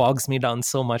bogs me down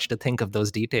so much to think of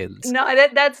those details. No,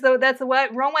 that's the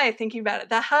wrong way of thinking about it.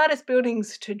 The hardest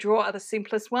buildings to draw are the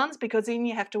simplest ones, because then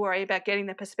you have to worry about getting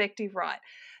the perspective right.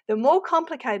 The more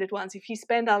complicated ones, if you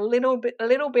spend a little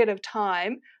bit of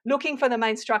time looking for the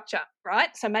main structure, right?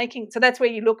 So that's where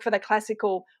you look for the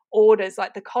classical orders,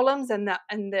 like the columns and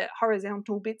the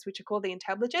horizontal bits, which are called the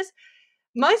entablatures.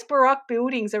 Most Baroque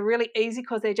buildings are really easy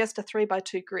because they're just a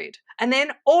 3x2 grid. And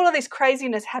then all of this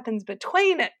craziness happens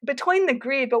between the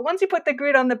grid. But once you put the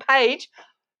grid on the page,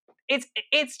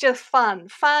 it's just fun.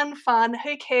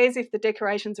 Who cares if the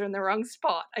decorations are in the wrong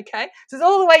spot, okay? So it's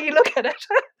all the way you look at it.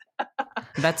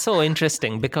 That's so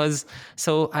interesting because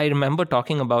so I remember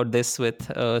talking about this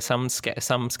with some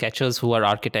sketchers who are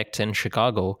architects in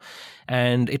Chicago,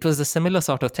 and it was a similar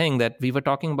sort of thing that we were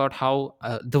talking about how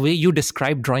the way you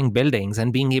describe drawing buildings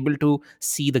and being able to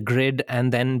see the grid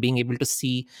and then being able to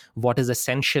see what is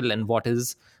essential and what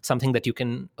is something that you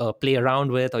can play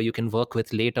around with or you can work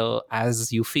with later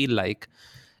as you feel like.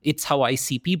 It's how I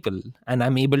see people, and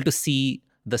I'm able to see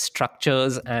the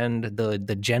structures and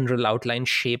the general outline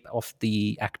shape of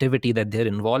the activity that they're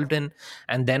involved in,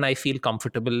 and then I feel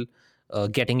comfortable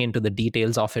getting into the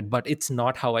details of it. But it's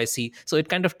not how I see. So it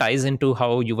kind of ties into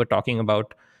how you were talking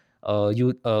about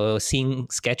you seeing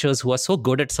sketchers who are so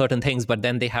good at certain things, but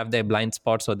then they have their blind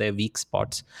spots or their weak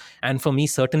spots. And for me,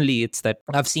 certainly, it's that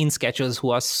I've seen sketchers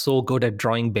who are so good at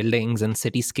drawing buildings and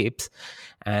cityscapes,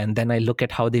 and then I look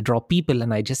at how they draw people,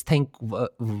 and I just think,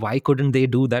 why couldn't they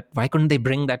do that? Why couldn't they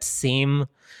bring that same,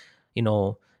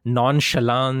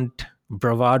 nonchalant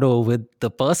bravado with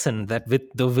the person, that with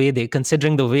the way they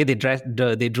considering the way they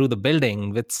they drew the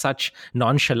building with such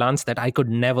nonchalance that I could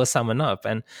never summon up.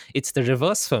 And it's the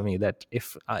reverse for me, that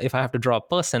if I have to draw a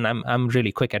person, I'm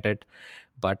really quick at it,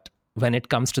 but when it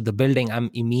comes to the building, I'm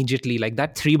immediately like,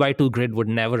 that 3x2 grid would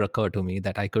never occur to me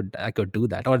that I could do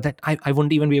that, or that I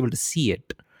wouldn't even be able to see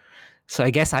it. So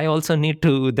I guess I also need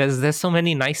to, there's so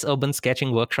many nice urban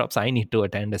sketching workshops I need to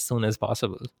attend as soon as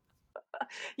possible.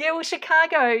 Yeah, well,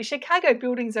 Chicago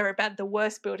buildings are about the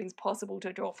worst buildings possible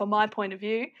to draw, from my point of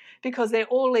view, because they're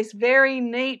all this very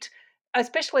neat,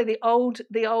 especially the old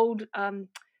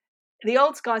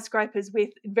skyscrapers with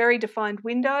very defined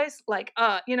windows. Like,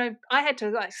 I had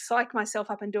to like psych myself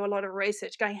up and do a lot of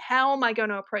research, going, how am I going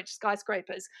to approach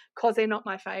skyscrapers? Because they're not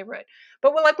my favorite.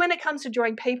 But well, like when it comes to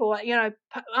drawing people,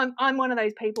 I'm one of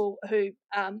those people who,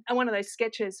 I'm one of those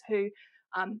sketchers who,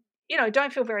 um,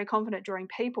 don't feel very confident drawing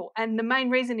people. And the main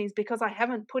reason is because I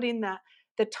haven't put in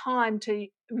the time to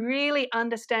really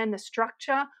understand the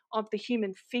structure of the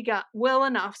human figure well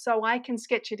enough so I can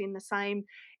sketch it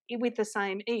with the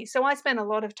same ease. So I spend a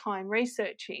lot of time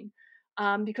researching,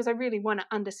 because I really want to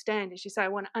understand, as you say, I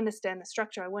want to understand the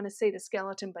structure. I want to see the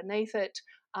skeleton beneath it.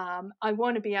 I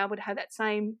want to be able to have that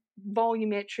same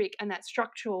volumetric and that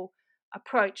structural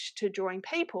approach to drawing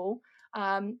people,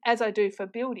 as I do for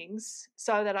buildings,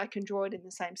 so that I can draw it in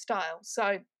the same style.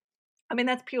 So, I mean,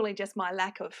 that's purely just my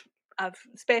lack of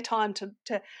spare time to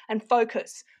and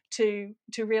focus to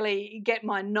really get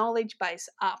my knowledge base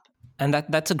up. And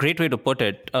that's a great way to put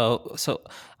it. So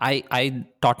I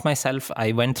taught myself.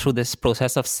 I went through this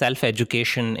process of self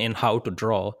education in how to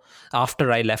draw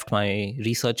after I left my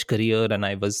research career, and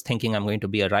I was thinking I'm going to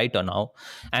be a writer now.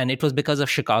 And it was because of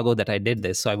Chicago that I did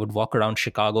this. So I would walk around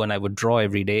Chicago and I would draw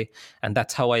every day, and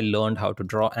that's how I learned how to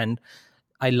draw. And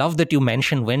I love that you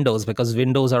mentioned windows, because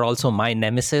windows are also my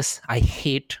nemesis. I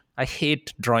hate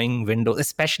drawing windows,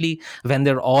 especially when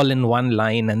they're all in one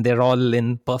line and they're all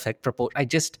in perfect proportion.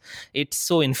 It's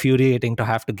so infuriating to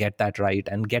have to get that right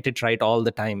and get it right all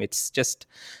the time. It's just,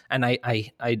 and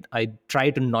I try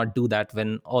to not do that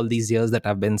when all these years that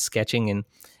I've been sketching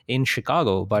in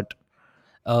Chicago. But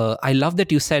I love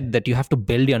that you said that you have to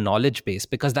build your knowledge base,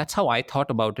 because that's how I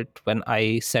thought about it when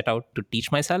I set out to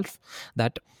teach myself,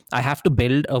 that I have to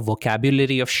build a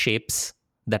vocabulary of shapes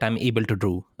that I'm able to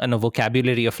do, and a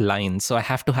vocabulary of lines. So I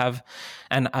have to have,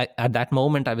 and at that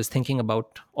moment, I was thinking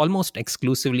about almost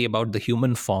exclusively about the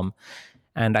human form.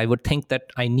 And I would think that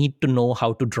I need to know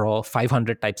how to draw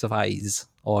 500 types of eyes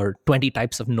or 20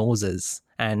 types of noses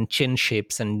and chin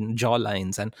shapes and jaw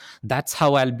lines. And that's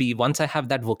how I'll be, once I have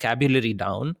that vocabulary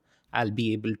down, I'll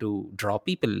be able to draw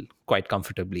people quite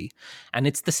comfortably. And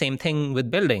it's the same thing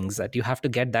with buildings, that you have to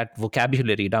get that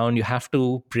vocabulary down. You have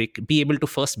to be able to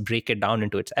first break it down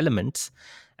into its elements,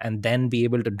 and then be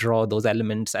able to draw those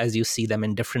elements as you see them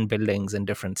in different buildings and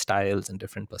different styles and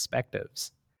different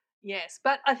perspectives. Yes,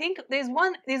 but I think there's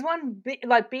one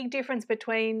big difference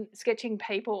between sketching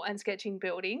people and sketching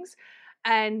buildings,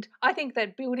 and I think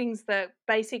that buildings, the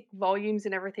basic volumes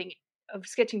and everything of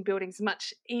sketching buildings, is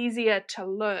much easier to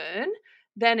learn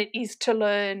than it is to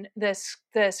learn the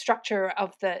structure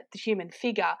of the human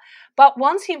figure. But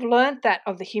once you've learned that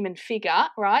of the human figure,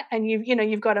 right, and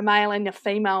you've got a male and a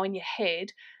female in your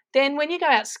head, then when you go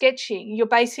out sketching, you're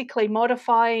basically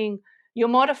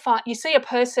you see a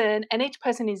person, and each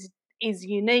person is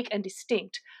unique and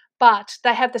distinct, but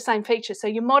they have the same features. So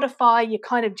you modify your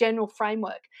kind of general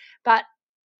framework, but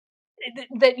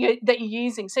that you're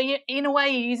using. So in a way,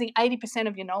 you're using 80%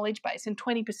 of your knowledge base, and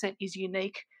 20% is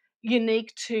unique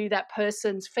to that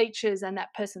person's features and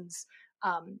that person's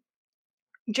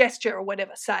gesture or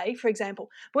whatever. Say, for example,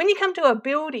 when you come to a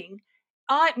building,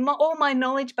 all my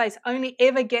knowledge base only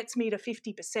ever gets me to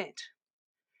 50%.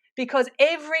 Because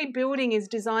every building is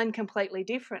designed completely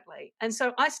differently. And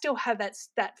so I still have that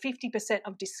 50%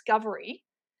 of discovery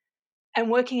and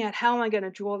working out how am I going to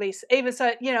draw this. Even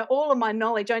so, all of my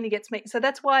knowledge only gets me. So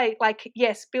that's why,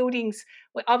 yes, buildings,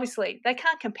 well, obviously they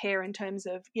can't compare in terms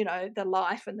of, the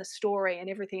life and the story and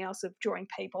everything else of drawing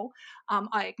people.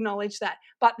 I acknowledge that.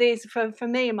 But there's, for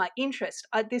me and my interest,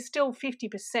 there's still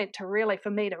 50%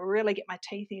 for me to really get my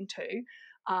teeth into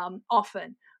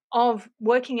often, of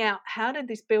working out how did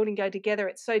this building go together.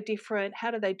 It's so different.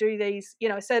 How do they do these?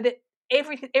 So that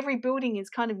every building is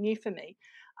kind of new for me.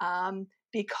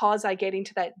 Because I get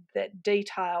into that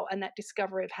detail and that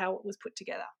discovery of how it was put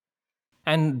together.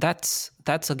 And that's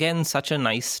again such a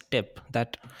nice tip,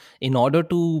 that in order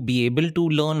to be able to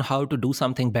learn how to do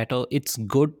something better, it's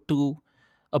good to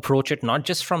approach it not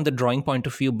just from the drawing point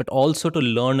of view, but also to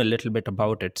learn a little bit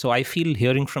about it. So I feel,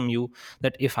 hearing from you,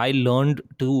 that if I learned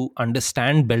to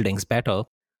understand buildings better,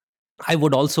 I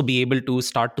would also be able to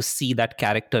start to see that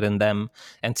character in them,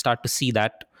 and start to see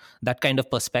that kind of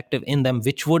perspective in them,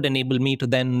 which would enable me to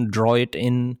then draw it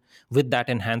in with that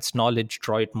enhanced knowledge,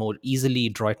 draw it more easily,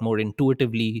 draw it more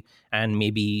intuitively, and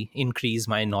maybe increase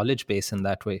my knowledge base in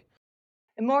that way.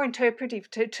 And more interpretive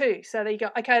too. So there you go.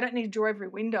 Okay, I don't need to draw every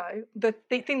window. The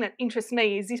thing that interests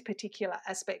me is this particular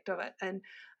aspect of it.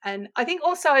 And I think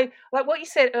also, like what you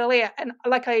said earlier, and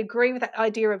like I agree with that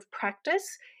idea of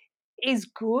practice is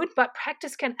good, but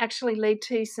practice can actually lead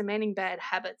to cementing bad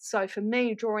habits. So for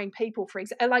me, drawing people, for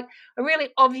example, like a really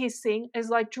obvious thing is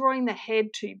like drawing the head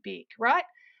too big, right?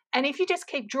 And if you just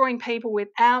keep drawing people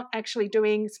without actually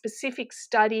doing specific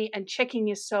study and checking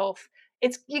yourself,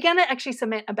 you're going to actually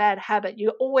cement a bad habit.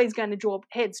 You're always going to draw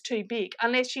heads too big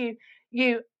unless you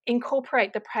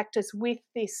incorporate the practice with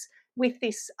this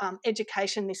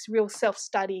education, this real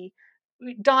self-study,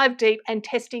 dive deep and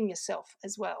testing yourself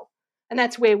as well. And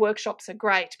that's where workshops are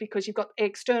great, because you've got an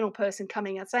external person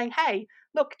coming out saying, hey,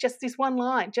 look, just this one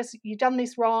line, just you've done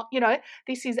this wrong,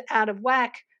 this is out of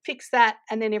whack, fix that,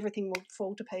 and then everything will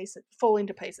fall into pieces,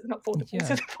 not fall to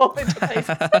pieces, fall into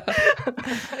pieces,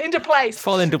 into place.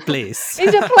 Fall into place.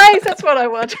 Into place, that's what I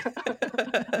want.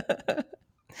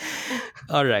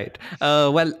 All right.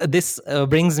 Well, this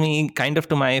brings me kind of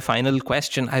to my final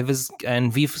question.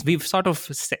 We've sort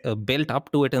of built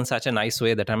up to it in such a nice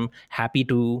way that I'm happy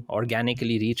to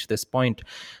organically reach this point.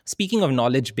 Speaking of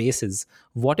knowledge bases,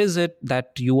 what is it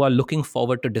that you are looking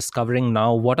forward to discovering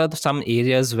now? What are some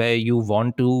areas where you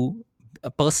want to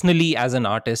personally, as an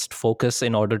artist, focus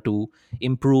in order to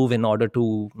improve, in order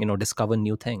to discover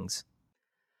new things?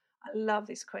 I love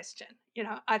this question.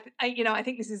 I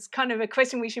think this is kind of a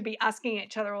question we should be asking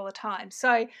each other all the time.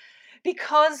 So,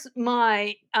 because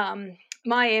my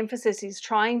emphasis is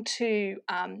trying to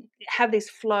have this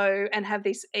flow and have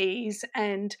this ease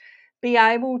and be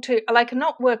able to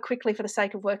not work quickly for the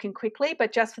sake of working quickly,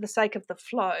 but just for the sake of the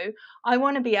flow. I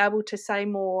want to be able to say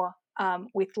more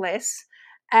with less,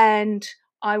 and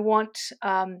I want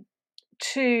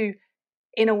to,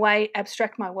 in a way,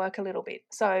 abstract my work a little bit.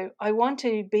 So I want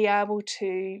to be able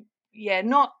to,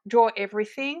 not draw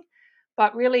everything,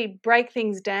 but really break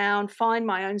things down, find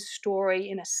my own story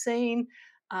in a scene,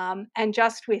 and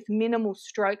just with minimal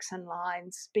strokes and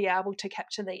lines, be able to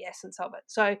capture the essence of it.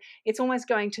 So it's almost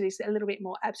going to this a little bit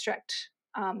more abstract,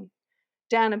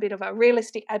 down a bit of a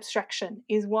realistic abstraction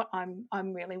is what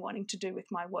I'm really wanting to do with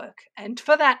my work. And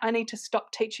for that, I need to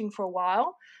stop teaching for a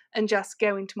while and just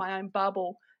go into my own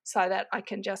bubble, so that I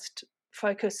can just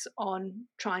focus on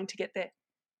trying to get there.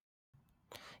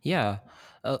 Yeah,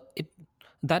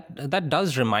 that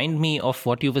does remind me of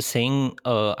what you were saying.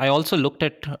 I also looked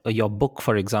at your book,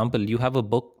 for example. You have a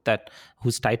book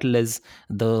whose title is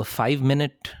the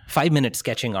 5-minute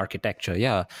sketching architecture.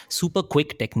 Yeah, super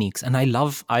quick techniques, and I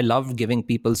love giving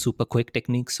people super quick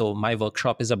techniques. So my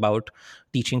workshop is about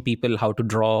teaching people how to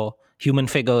draw human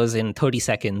figures in 30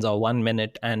 seconds or 1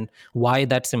 minute, and why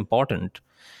that's important.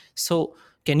 So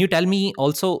can you tell me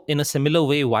also, in a similar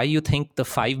way, why you think the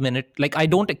 5-minute, I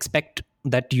don't expect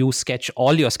that you sketch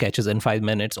all your sketches in 5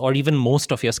 minutes, or even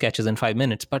most of your sketches in 5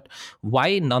 minutes, but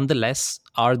why nonetheless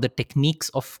are the techniques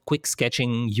of quick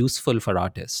sketching useful for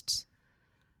artists?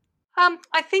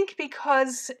 I think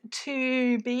because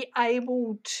to be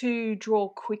able to draw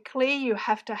quickly, you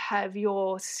have to have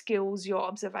your skills, your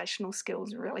observational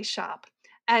skills really sharp.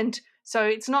 And so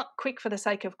it's not quick for the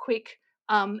sake of quick.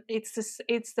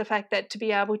 It's the fact that to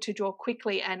be able to draw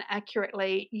quickly and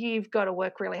accurately, you've got to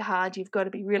work really hard. You've got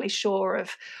to be really sure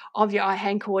of your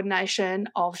eye-hand coordination,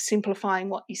 of simplifying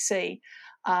what you see.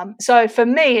 So for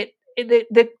me,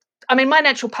 my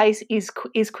natural pace is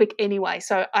quick anyway.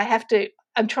 So I have to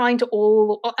I'm trying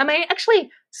to actually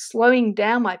slowing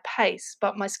down my pace,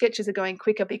 but my sketches are going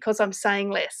quicker because I'm saying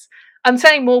less. I'm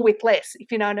saying more with less,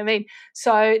 if you know what I mean.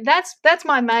 So that's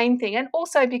my main thing. And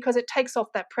also because it takes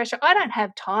off that pressure. I don't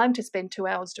have time to spend 2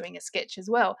 hours doing a sketch as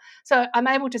well. So I'm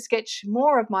able to sketch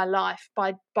more of my life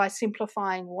by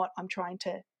simplifying what I'm trying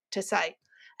to say.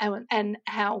 And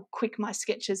how quick my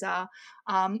sketches are,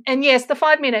 and yes, the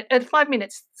 5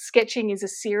 minutes sketching is a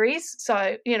series.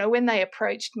 So when they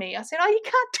approached me, I said, "Oh, you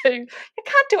can't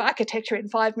do architecture in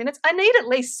 5 minutes. I need at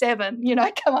least 7.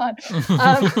 Come on."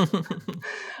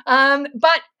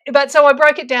 But so I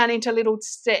broke it down into little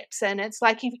steps, and it's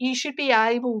like you should be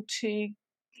able to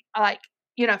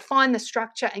find the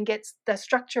structure and get the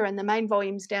structure and the main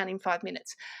volumes down in 5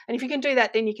 minutes. And if you can do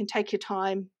that, then you can take your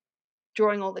time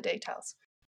drawing all the details.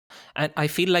 And I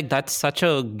feel like that's such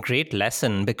a great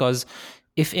lesson, because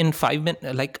if in 5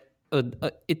 minutes,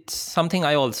 it's something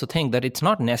I also think that it's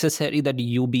not necessary that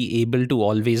you be able to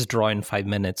always draw in 5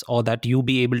 minutes, or that you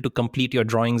be able to complete your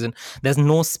drawings, and there's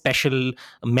no special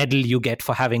medal you get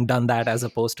for having done that as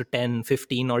opposed to 10,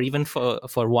 15, or even for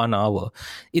 1 hour.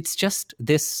 It's just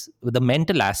the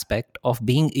mental aspect of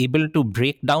being able to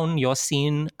break down your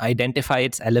scene, identify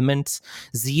its elements,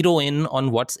 zero in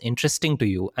on what's interesting to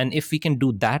you. And if we can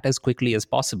do that as quickly as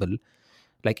possible,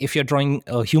 like if you're drawing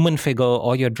a human figure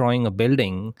or you're drawing a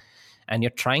building, and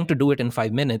you're trying to do it in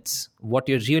 5 minutes, what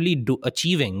you're really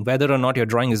achieving, whether or not your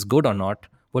drawing is good or not,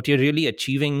 what you're really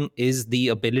achieving is the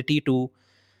ability to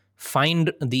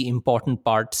find the important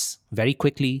parts very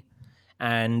quickly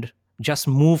and just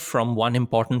move from one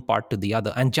important part to the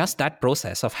other. And just that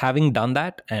process of having done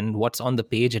that and what's on the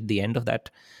page at the end of that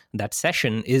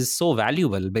session is so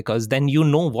valuable, because then you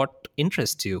know what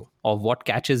interests you or what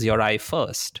catches your eye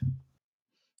first.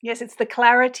 Yes, it's the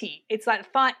clarity. It's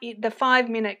like the 5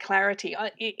 minute clarity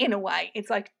in a way.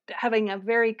 It's like having a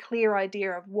very clear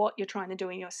idea of what you're trying to do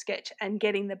in your sketch and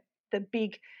getting the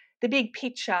big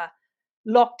picture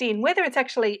locked in, whether it's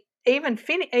actually even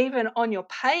on your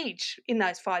page in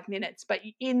those 5 minutes. But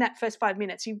in that first 5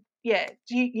 minutes, you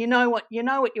know what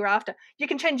you're after. You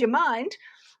can change your mind,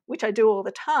 which I do all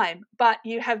the time, but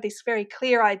you have this very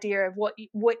clear idea of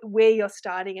where you're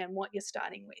starting and what you're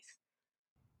starting with.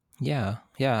 Yeah,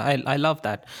 I love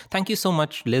that. Thank you so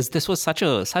much, Liz. This was such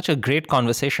a great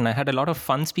conversation. I had a lot of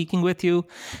fun speaking with you,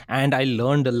 and I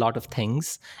learned a lot of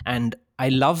things. And I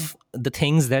love the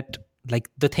things that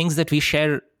we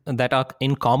share that are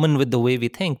in common with the way we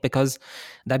think, because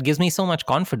that gives me so much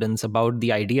confidence about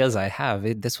the ideas I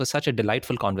have. This was such a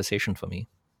delightful conversation for me.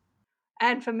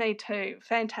 And for me too.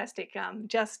 Fantastic. I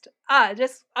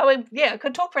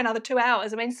could talk for another 2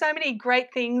 hours. I mean, so many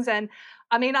great things. And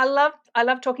I mean, I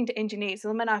love talking to engineers.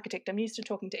 I'm an architect. I'm used to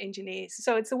talking to engineers.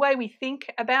 So it's the way we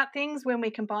think about things when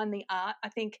we combine the art, I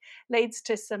think, leads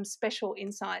to some special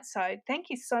insights. So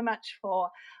thank you so much for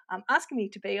asking me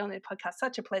to be on the podcast.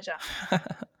 Such a pleasure.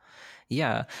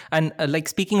 Yeah. And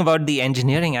speaking about the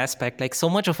engineering aspect, like so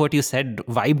much of what you said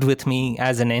vibed with me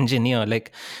as an engineer.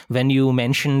 Like when you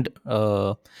mentioned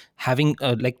having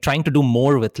trying to do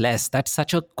more with less, that's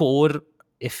such a core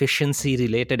efficiency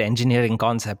related engineering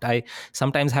concept. I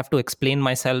sometimes have to explain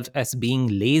myself as being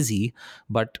lazy,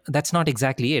 but that's not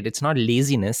exactly it. It's not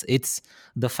laziness. It's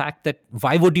the fact that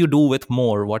why would you do with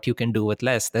more what you can do with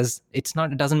less? It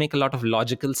doesn't make a lot of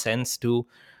logical sense to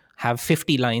have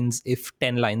 50 lines if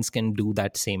 10 lines can do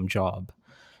that same job.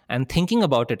 And thinking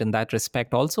about it in that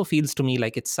respect also feels to me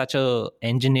like it's such a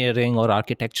engineering or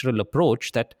architectural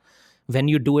approach that when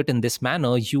you do it in this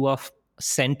manner, you are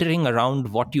centering around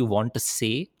what you want to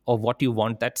say or what you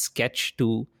want that sketch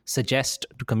to suggest,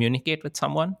 to communicate with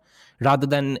someone, rather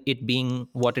than it being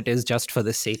what it is just for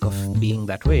the sake of being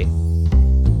that way.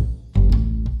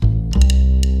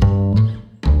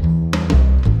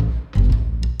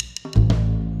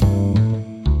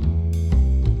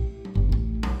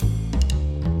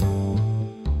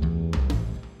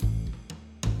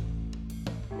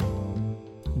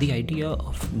 The idea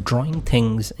of drawing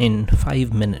things in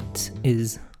 5 minutes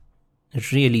is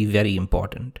really very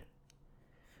important,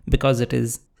 because it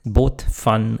is both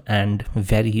fun and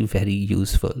very, very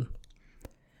useful.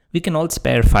 We can all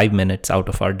spare 5 minutes out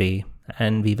of our day,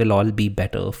 and we will all be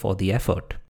better for the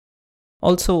effort.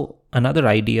 Also, another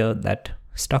idea that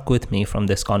stuck with me from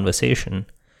this conversation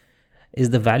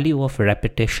is the value of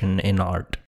repetition in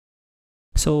art.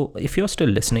 So, if you're still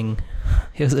listening,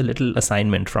 here's a little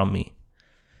assignment from me.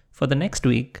 For the next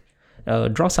week,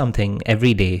 draw something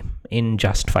every day in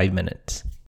just 5 minutes.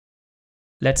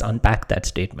 Let's unpack that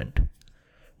statement.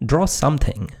 Draw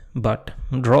something, but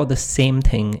draw the same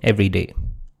thing every day.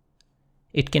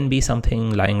 It can be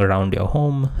something lying around your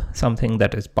home, something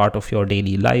that is part of your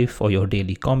daily life or your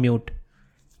daily commute.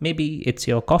 Maybe it's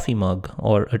your coffee mug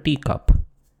or a teacup.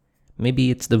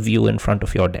 Maybe it's the view in front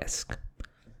of your desk.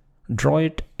 Draw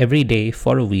it every day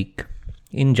for a week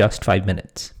in just 5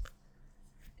 minutes.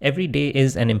 Every day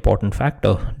is an important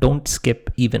factor. Don't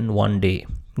skip even one day.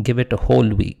 Give it a whole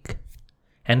week.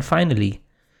 And finally,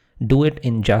 do it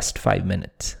in just 5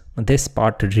 minutes. This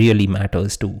part really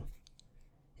matters too.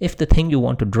 If the thing you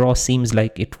want to draw seems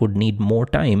like it would need more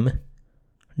time,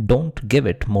 don't give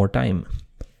it more time.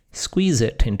 Squeeze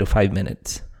it into 5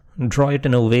 minutes. Draw it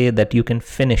in a way that you can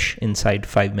finish inside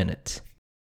 5 minutes.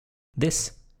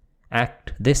 This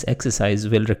exercise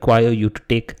will require you to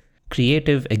take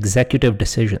creative executive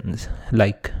decisions,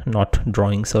 like not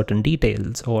drawing certain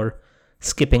details or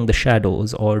skipping the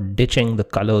shadows or ditching the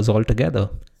colors altogether.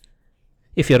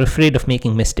 If you're afraid of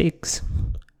making mistakes,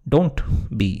 don't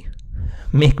be.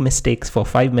 Make mistakes for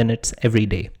 5 minutes every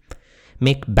day.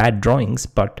 Make bad drawings,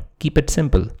 but keep it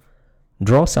simple.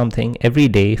 Draw something every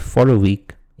day for a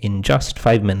week in just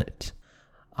 5 minutes.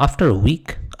 After a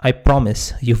week, I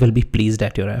promise you will be pleased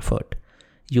at your effort.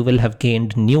 You will have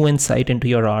gained new insight into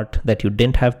your art that you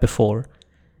didn't have before.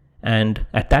 And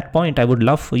at that point, I would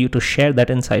love for you to share that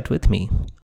insight with me.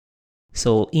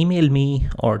 So email me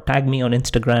or tag me on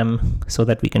Instagram so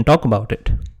that we can talk about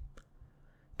it.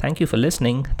 Thank you for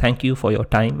listening. Thank you for your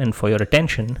time and for your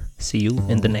attention. See you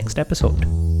in the next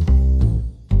episode.